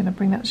 We're just going to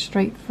bring that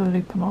straight for the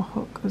loop on our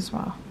hook as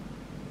well.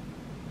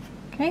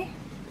 Okay,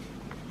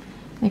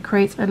 and it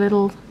creates a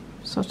little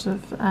sort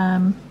of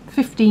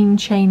 15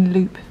 chain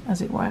loop,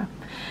 as it were.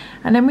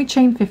 And then we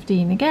chain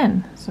 15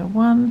 again. So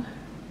 1,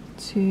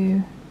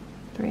 2,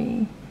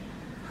 3,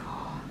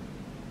 4,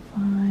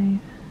 5,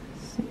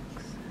 6,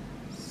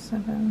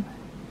 7,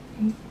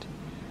 8, 9,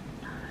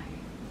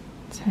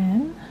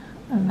 10,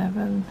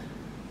 11,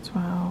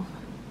 12,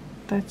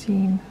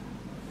 13,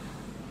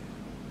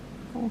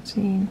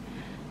 14,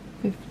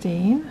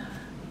 15.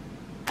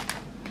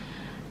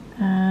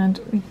 And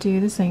we do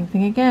the same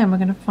thing again. We're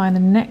going to find the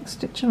next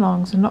stitch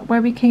along, so not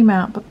where we came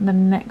out, but the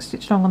next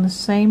stitch along on the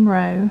same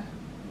row,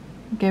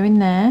 go in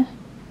there,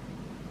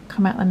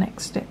 come out the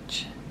next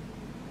stitch,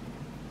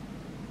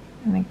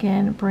 and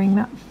again bring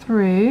that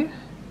through,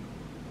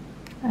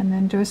 and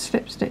then do a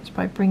slip stitch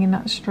by bringing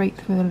that straight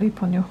through the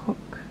loop on your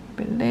hook.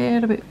 A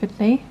little bit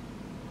fiddly.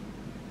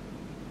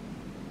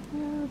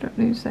 Oh, don't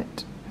lose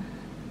it.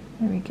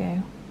 There we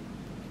go.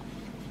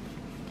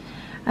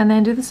 And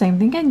then do the same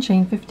thing again,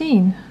 chain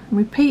 15.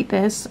 Repeat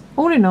this.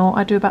 All in all,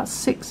 I do about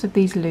 6 of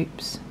these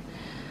loops.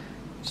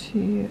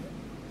 2,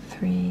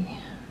 3,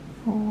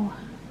 4,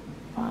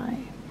 5,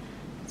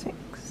 6,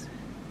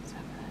 7,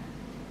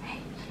 8,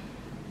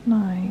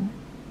 9,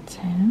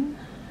 10,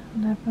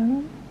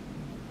 11,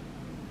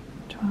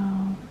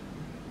 12,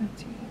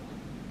 13,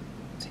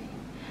 14,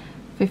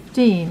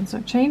 15. So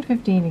I've chained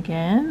 15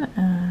 again,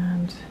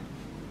 and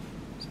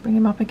just bring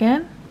them up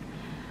again.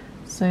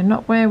 So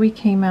not where we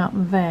came out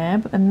there,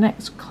 but the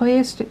next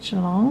clear stitch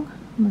along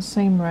on the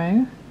same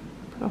row,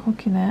 put a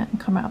hook in there and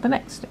come out of the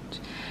next stitch.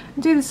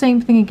 And do the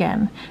same thing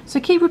again. So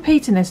keep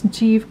repeating this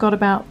until you've got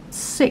about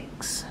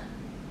 6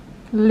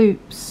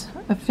 loops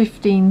of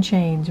 15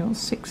 chains, or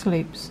 6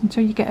 loops,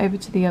 until you get over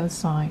to the other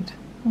side.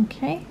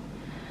 Okay,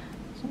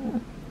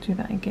 so do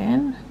that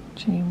again.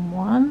 Chain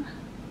 1,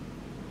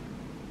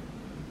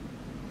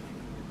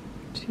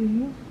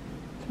 2,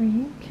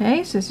 3.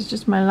 Okay, so this is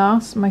just my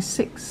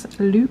 6th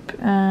loop,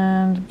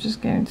 and I'm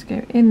just going to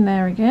go in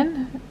there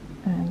again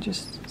and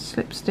just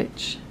slip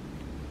stitch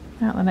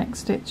out the next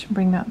stitch and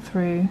bring that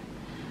through,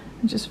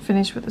 and just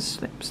finish with a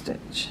slip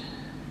stitch.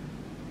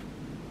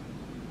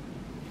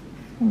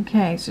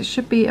 Okay, so it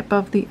should be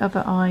above the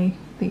other eye,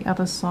 the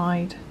other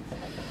side,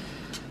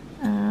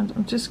 and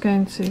I'm just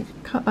going to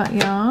cut that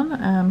yarn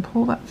and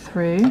pull that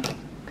through.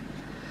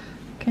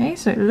 Okay,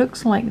 so it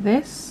looks like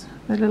this,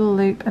 the little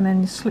loop, and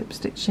then slip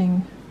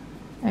stitching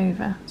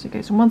over, so it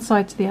goes from one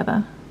side to the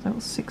other. So I've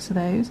got 6 of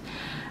those,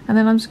 and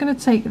then I'm just going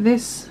to take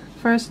this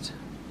first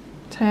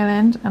tail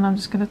end and I'm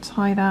just going to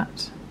tie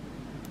that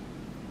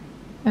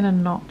in a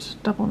knot,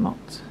 double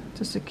knot,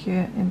 to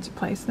secure it into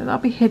place. That'll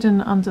be hidden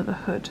under the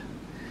hood,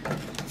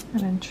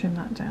 and then trim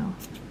that down.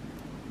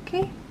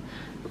 Okay,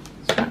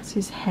 so that's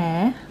his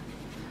hair.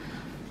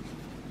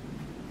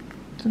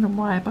 Don't know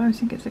why, but I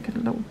think it's like a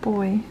little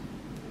boy.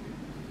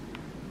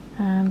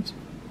 And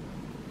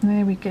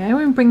there we go.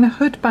 And bring the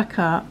hood back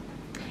up.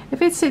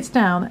 If it sits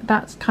down,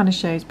 that kind of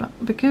shows,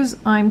 but because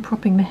I'm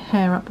propping the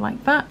hair up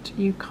like that,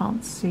 you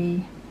can't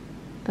see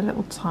the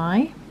little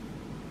tie.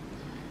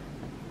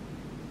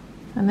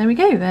 And there we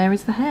go, there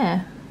is the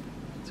hair.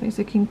 So it's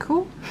looking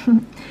cool.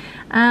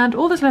 And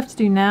all that's left to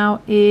do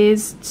now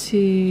is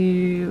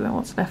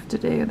what's left to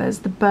do? There's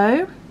the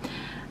bow,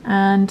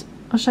 and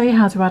I'll show you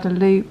how to add a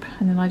loop,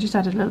 and then I just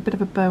added a little bit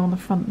of a bow on the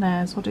front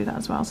there, so I'll do that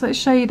as well. So let's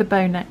show you the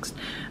bow next.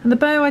 And the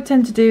bow I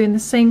tend to do in the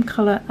same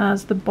colour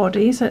as the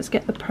body, so let's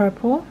get the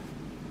purple.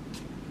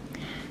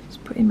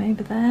 Just put him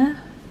over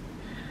there.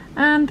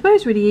 And the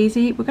bow's really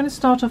easy. We're going to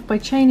start off by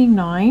chaining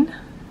 9.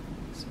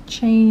 So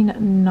chain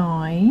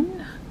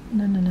 9.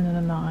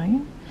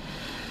 9.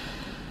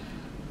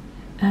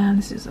 And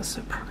this is a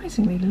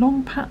surprisingly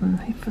long pattern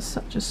for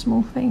such a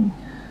small thing.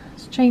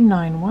 Let's chain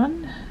 9,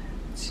 1,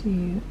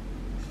 2,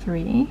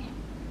 3,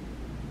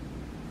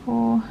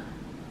 4,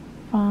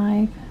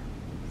 5,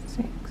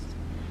 6,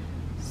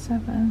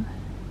 7,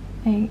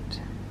 8,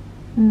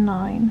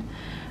 9. Then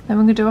we're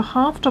going to do a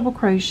half double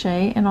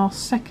crochet in our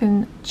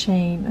second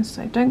chain.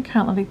 So don't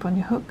count the loop on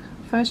your hook.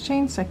 First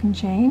chain, second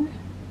chain,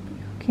 put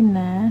your hook in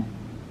there.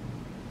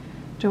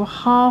 Do a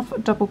half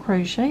double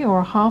crochet or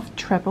a half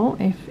treble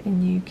if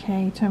in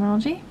UK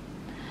terminology.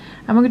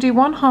 And we're going to do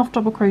 1 half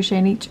double crochet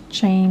in each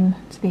chain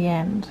to the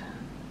end.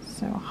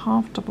 So a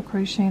half double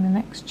crochet in the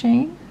next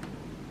chain,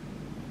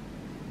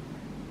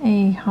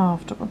 a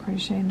half double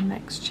crochet in the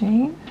next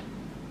chain,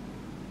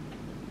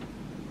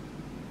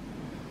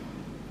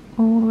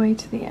 all the way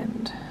to the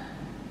end.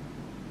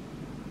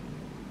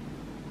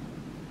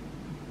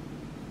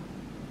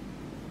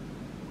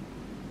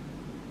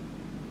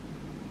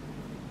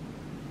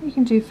 You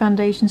can do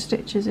foundation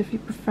stitches if you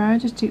prefer,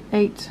 just do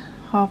 8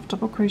 half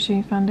double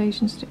crochet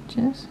foundation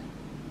stitches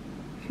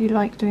if you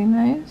like doing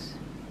those.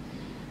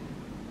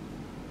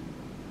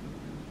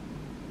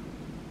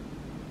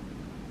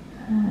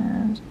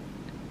 And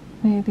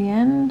near the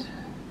end,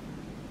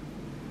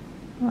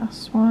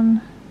 last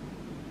one.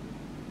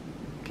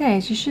 Okay,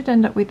 so you should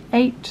end up with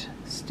 8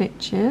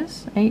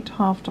 stitches, 8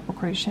 half double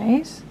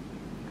crochets.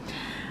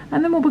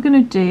 And then what we're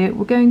going to do,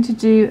 we're going to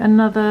do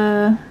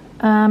another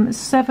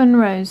 7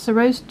 rows, so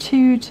rows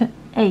 2 to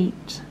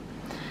 8.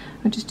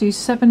 We'll just do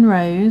 7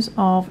 rows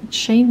of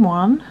chain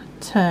 1,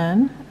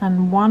 turn,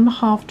 and 1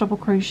 half double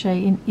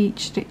crochet in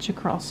each stitch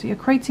across. So you're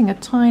creating a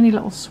tiny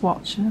little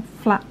swatch in a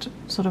flat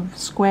sort of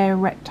square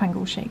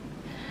rectangle shape.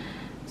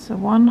 So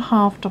 1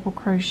 half double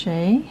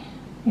crochet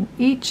in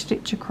each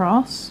stitch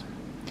across.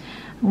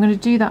 I'm going to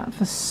do that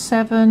for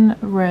 7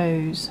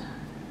 rows.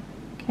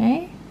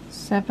 Okay,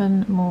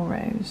 7 more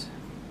rows.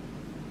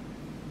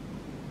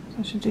 So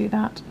I should do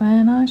that,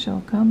 then I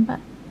shall come back.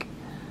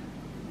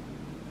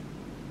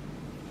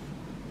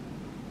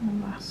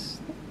 And last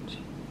stitch.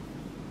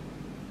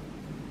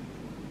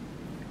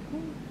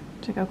 Okay.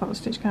 Check I've got the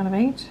stitch count of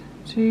 8.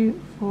 2,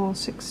 4,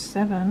 6,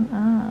 7.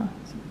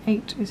 So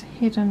 8 is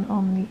hidden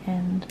on the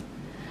end.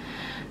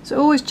 So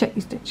always check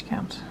your stitch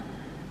count.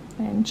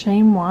 Then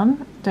chain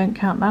 1, don't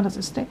count that as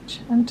a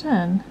stitch, and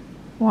turn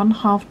 1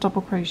 half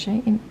double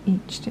crochet in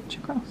each stitch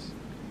across.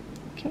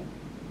 Okay.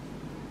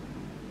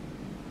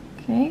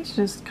 Okay, so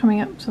just coming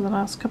up to the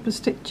last couple of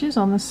stitches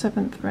on the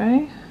 7th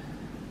row.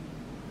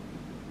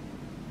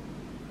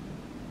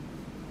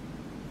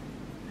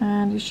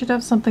 And you should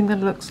have something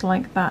that looks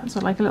like that, so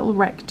like a little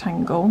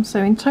rectangle.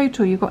 So in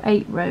total you've got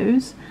 8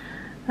 rows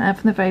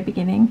from the very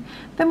beginning.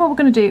 Then what we're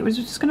going to do is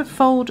we're just going to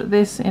fold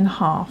this in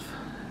half.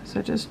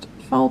 So just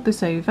fold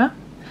this over,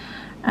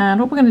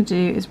 and what we're going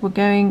to do is we're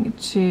going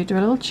to do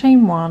a little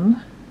chain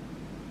 1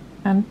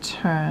 and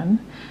turn,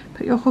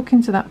 put your hook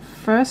into that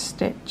first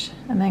stitch,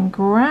 and then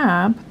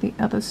grab the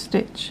other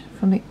stitch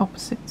from the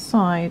opposite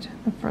side,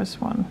 the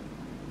first one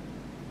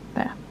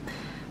there.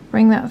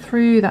 Bring that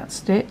through that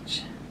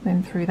stitch,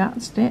 then through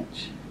that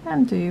stitch,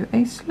 and do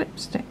a slip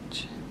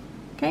stitch.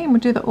 Okay, and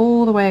we'll do that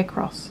all the way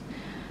across.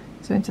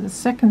 So into the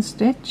second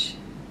stitch,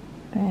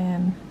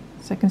 then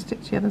second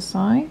stitch the other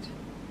side,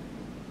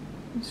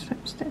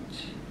 slip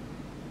stitch.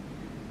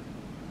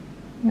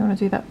 You want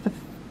to do that for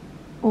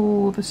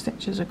all the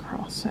stitches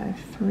across, so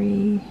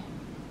 3,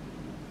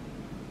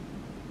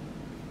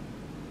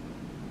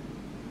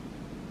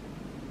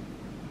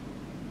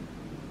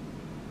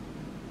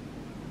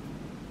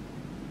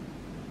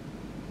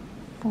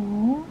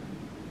 4.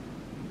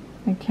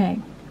 Okay,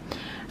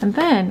 and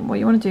then what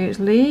you want to do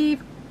is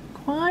leave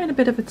quite a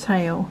bit of a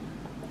tail.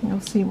 You'll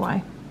see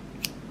why.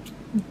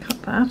 And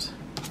cut that.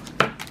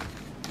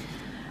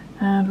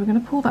 And we're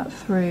going to pull that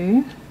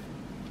through,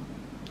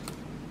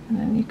 and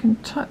then you can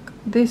tuck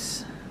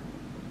this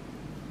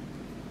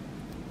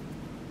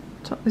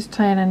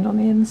tail end on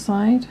the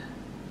inside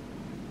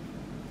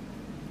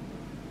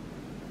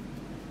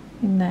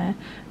in there.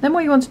 Then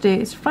what you want to do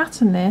is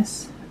flatten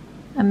this,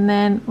 and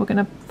then we're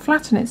going to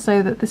flatten it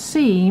so that the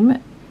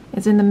seam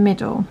is in the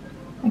middle.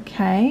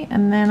 Okay,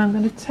 and then I'm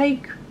going to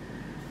take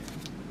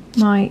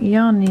my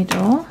yarn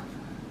needle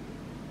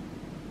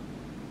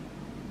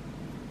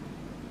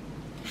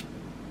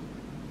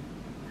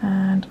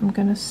and I'm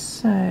going to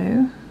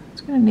sew.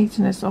 It's going to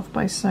neaten this off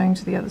by sewing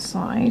to the other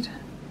side.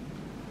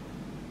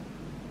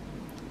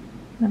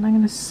 Then I'm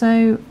going to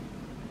sew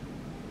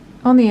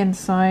on the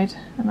inside,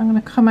 and I'm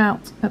going to come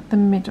out at the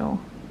middle.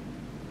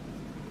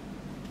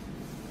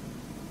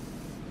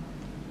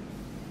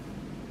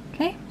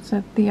 Okay,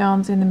 so the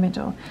yarn's in the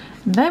middle.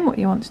 And then what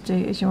you want to do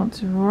is you want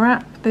to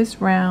wrap this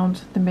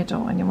round the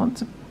middle, and you want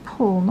to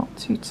pull, not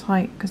too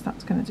tight because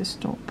that's going to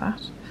distort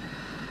that.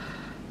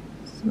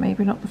 So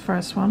maybe not the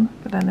first one,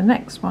 but then the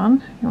next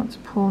one you want to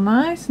pull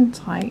nice and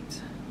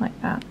tight like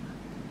that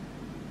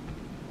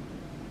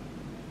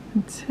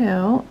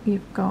until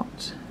you've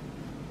got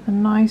a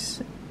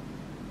nice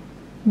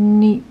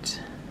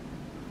neat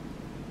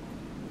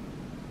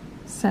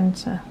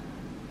center.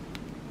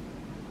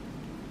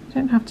 You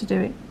don't have to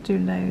do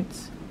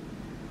loads.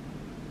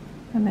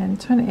 And then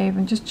turn it over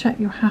and just check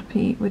you're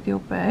happy with your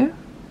bow.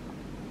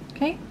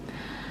 Okay,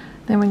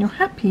 then when you're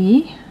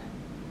happy,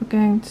 we're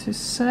going to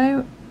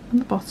sew on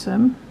the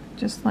bottom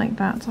just like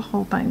that to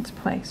hold that into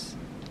place.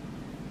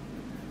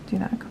 Do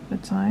that a couple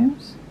of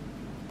times.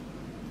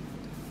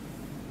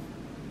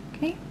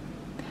 Okay,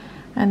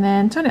 and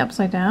then turn it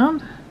upside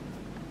down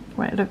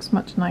where it looks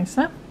much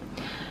nicer,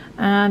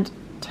 and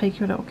take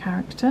your little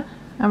character,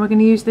 and we're going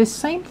to use this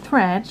same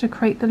thread to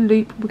create the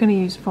loop we're going to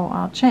use for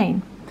our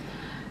chain.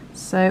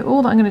 So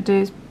all that I'm going to do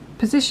is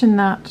position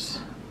that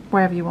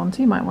wherever you want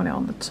to. You might want it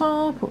on the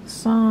top or the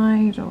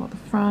side or the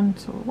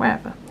front or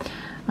wherever.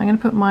 I'm going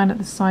to put mine at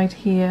the side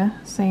here,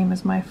 same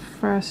as my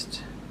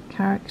first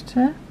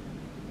character.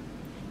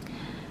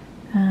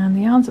 And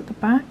the yarn's at the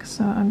back,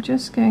 so I'm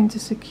just going to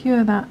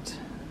secure that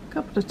a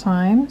couple of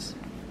times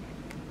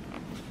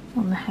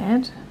on the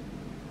head.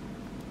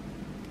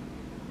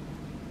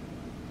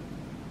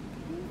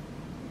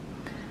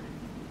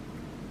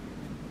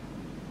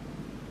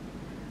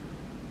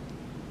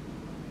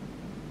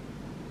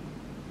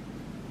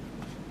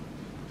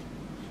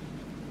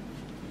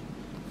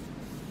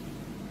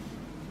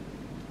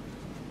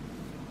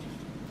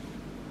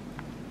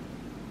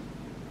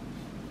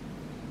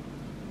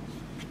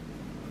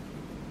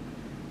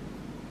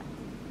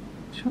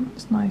 Sure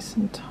that's nice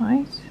and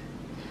tight.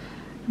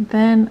 And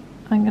then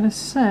I'm going to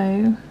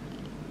sew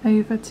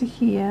over to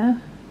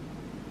here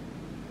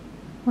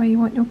where you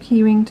want your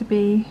keyring to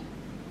be.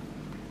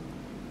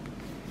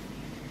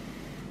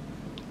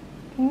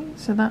 Okay,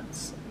 so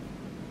that's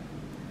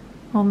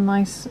on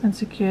nice and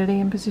securely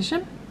in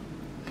position.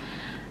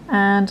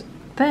 And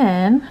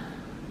then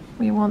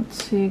we want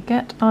to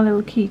get our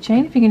little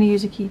keychain, if you're going to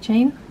use a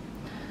keychain.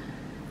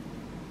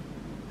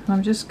 And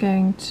I'm just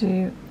going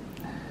to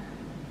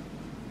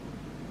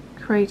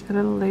create a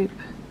little loop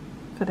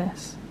for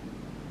this.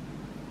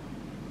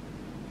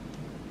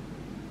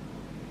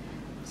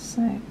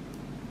 So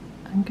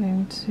I'm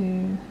going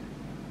to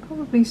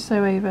probably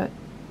sew over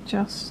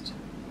just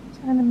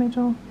in the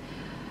middle.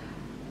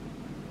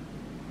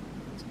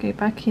 Let's go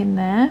back in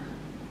there,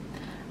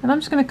 and I'm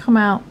just going to come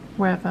out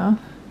wherever.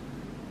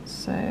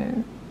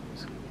 So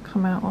just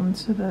come out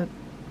onto the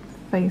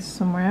face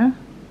somewhere.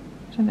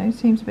 Which I know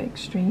seems a bit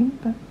extreme,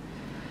 but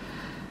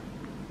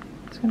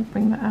I'm just going to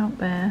bring that out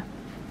there.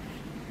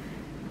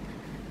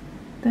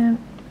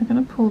 Then I'm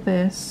going to pull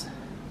this,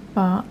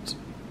 but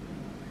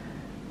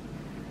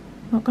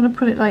I'm not going to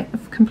put it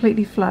like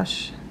completely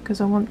flush because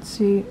I want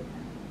to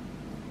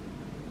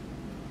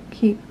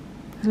keep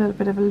a little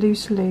bit of a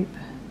loose loop.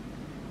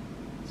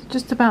 So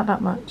just about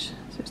that much,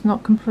 so it's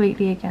not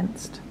completely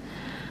against.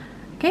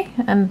 Okay,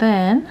 and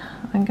then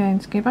I'm going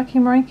to go back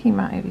in my ranking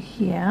mat over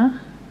here,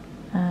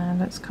 and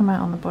let's come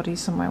out on the body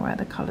somewhere where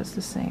the colour's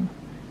the same.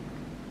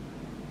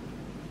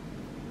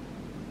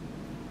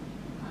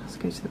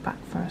 Go to the back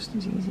first,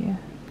 is easier.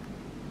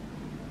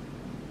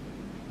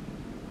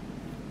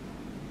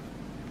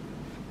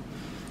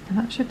 And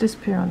that should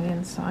disappear on the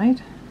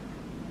inside.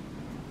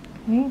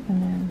 Okay,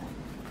 and then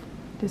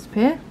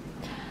disappear.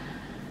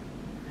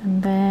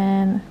 And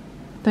then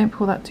don't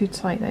pull that too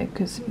tight though,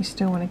 because you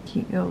still want to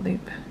keep your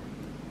loop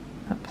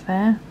up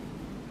there.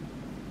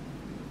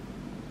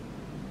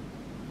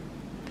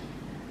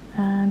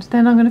 And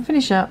then I'm going to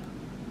finish up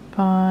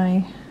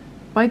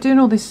by doing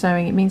all this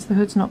sewing. It means the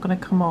hood's not going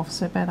to come off,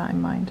 so bear that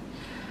in mind.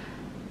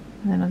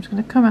 And then I'm just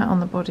going to come out on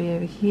the body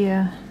over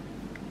here.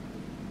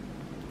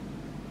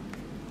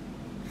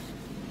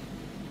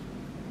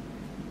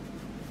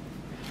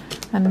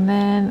 And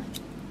then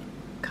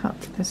cut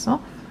this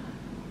off.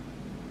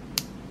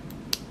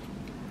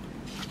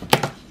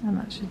 And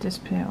that should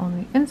disappear on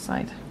the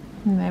inside.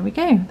 And there we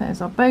go.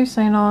 There's our bow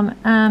sewn on,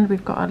 and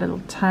we've got our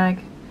little tag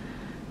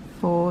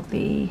for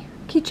the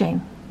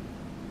keychain.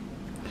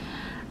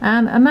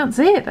 And that's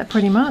it,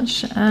 pretty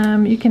much.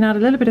 You can add a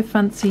little bit of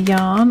fancy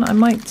yarn. I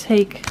might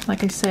take,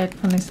 like I said,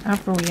 from this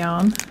Avril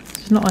yarn.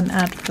 It's not an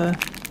ad for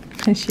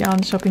this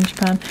yarn shop in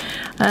Japan.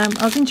 I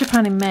was in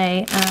Japan in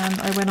May, and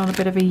I went on a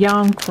bit of a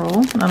yarn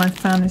crawl, and I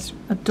found this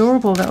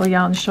adorable little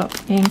yarn shop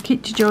in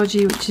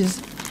Kichijoji, which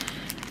is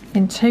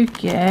in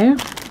Tokyo,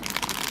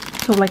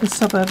 sort of like a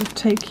suburb of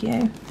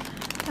Tokyo.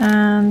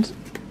 And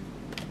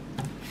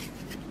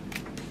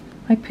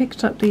I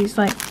picked up these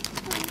like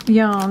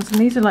yarns, and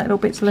these are like little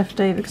bits left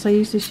over because I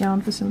used this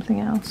yarn for something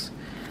else,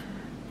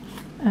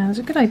 and it's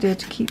a good idea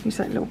to keep these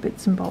like little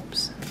bits and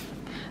bobs.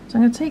 So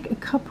I'm going to take a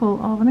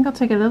couple of, I think I'll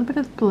take a little bit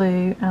of the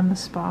blue and the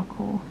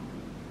sparkle.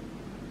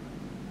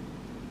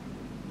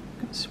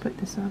 I'm going to split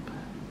this up.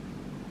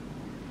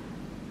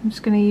 I'm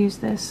just going to use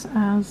this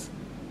as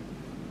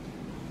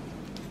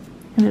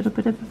a little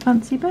bit of a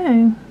fancy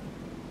bow.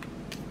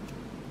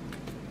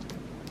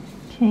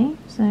 Okay,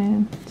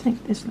 so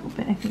take this little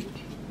bit, I think.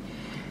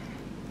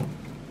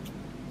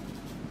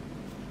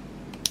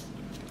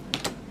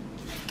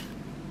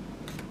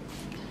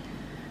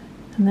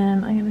 And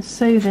then I'm going to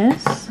sew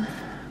this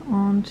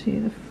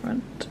onto the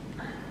front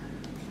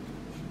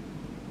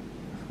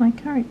of my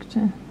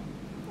character.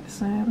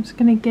 So I'm just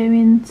going to go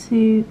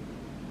into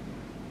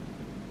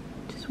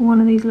into one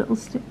of these little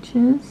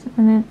stitches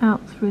and then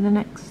out through the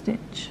next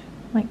stitch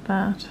like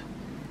that.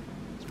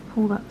 Just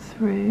pull that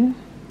through,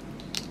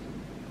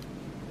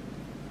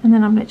 and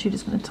then I'm literally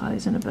just going to tie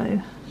these in a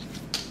bow.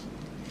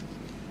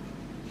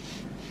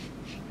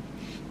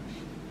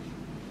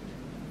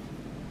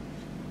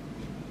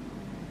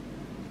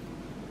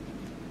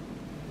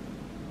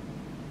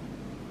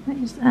 It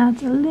just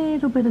adds a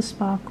little bit of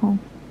sparkle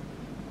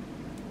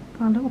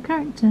for our little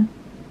character.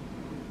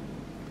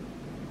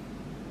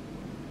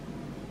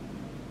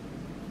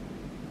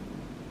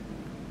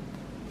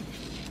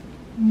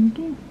 There we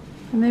go.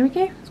 And there we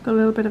go. It's got a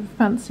little bit of a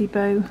fancy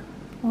bow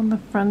on the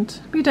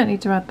front. But you don't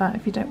need to add that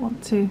if you don't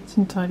want to. It's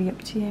entirely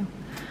up to you.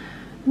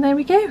 And there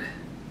we go.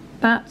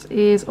 That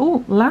is,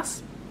 oh,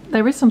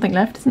 there is something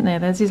left, isn't there?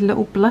 There's these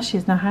little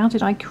blushes. Now, how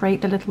did I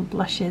create the little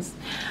blushes?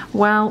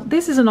 Well,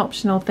 this is an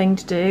optional thing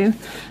to do,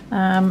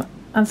 and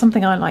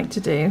something I like to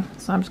do.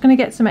 So I'm just going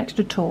to get some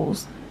extra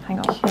tools. Hang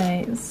on.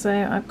 Okay, so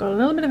I've got a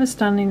little bit of a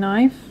Stanley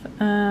knife,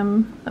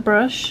 a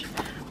brush,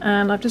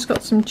 and I've just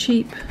got some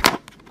cheap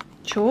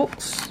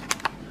chalks,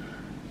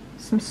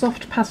 some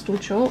soft pastel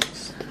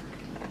chalks,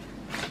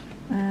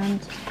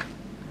 and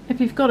if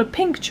you've got a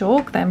pink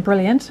chalk, then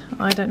brilliant.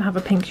 I don't have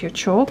a pink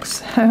chalk,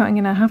 so I'm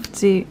going to have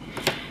to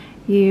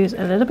use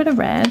a little bit of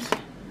red.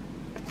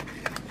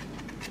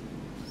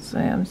 So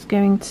I'm just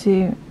going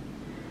to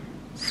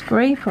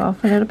scrape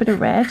off a little bit of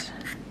red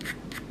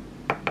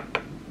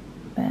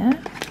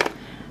there,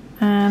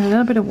 and a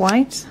little bit of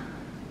white,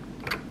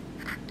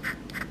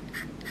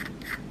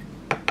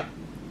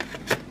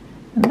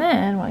 and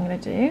then what I'm going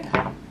to do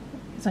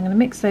is I'm going to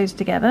mix those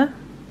together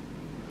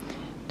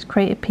to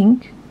create a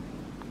pink.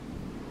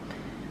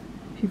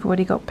 If you've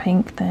already got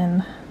pink,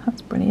 then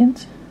that's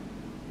brilliant.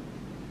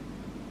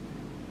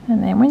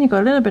 And then when you've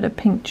got a little bit of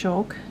pink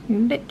chalk, you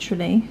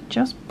literally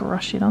just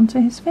brush it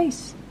onto his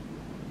face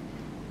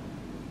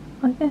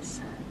like this,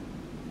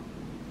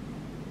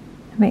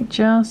 and it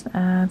just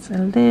adds a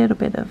little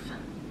bit of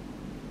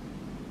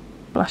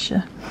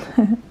blusher.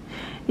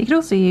 You could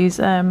also use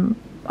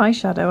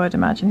eyeshadow, I'd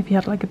imagine. If you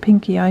had like a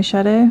pinky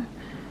eyeshadow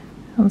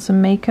on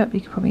some makeup,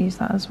 you could probably use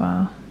that as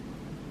well.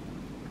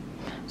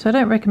 So I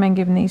don't recommend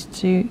giving these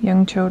to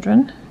young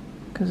children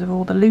because of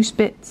all the loose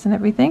bits and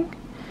everything.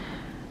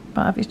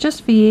 But if it's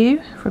just for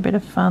you, for a bit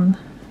of fun,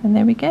 and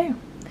there we go.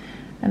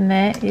 And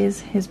there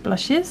is his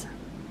blushes.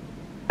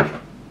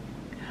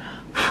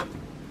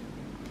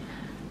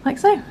 Like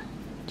so.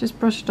 Just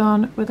brushed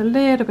on with a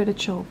little bit of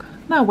chalk.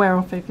 They'll wear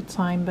off over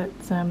time, but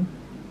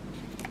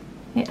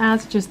it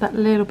adds just that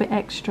little bit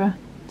extra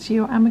to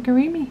your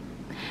amigurumi.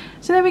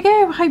 So there we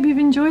go. I hope you've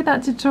enjoyed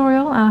that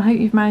tutorial, and I hope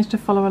you've managed to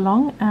follow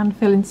along and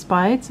feel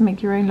inspired to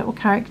make your own little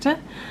character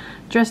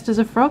dressed as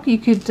a frog. You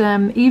could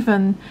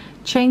even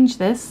change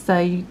this, so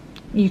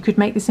you could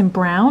make this in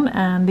brown,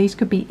 and these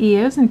could be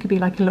ears, and it could be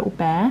like a little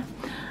bear.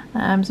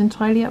 It's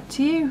entirely up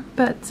to you.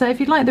 But if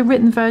you'd like the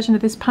written version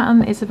of this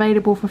pattern, it's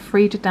available for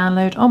free to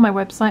download on my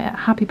website at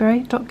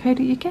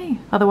happyberry.co.uk.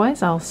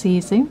 Otherwise, I'll see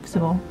you soon for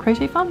some more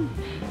crochet fun.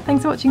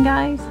 Thanks for watching,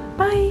 guys.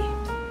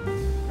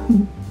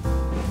 Bye.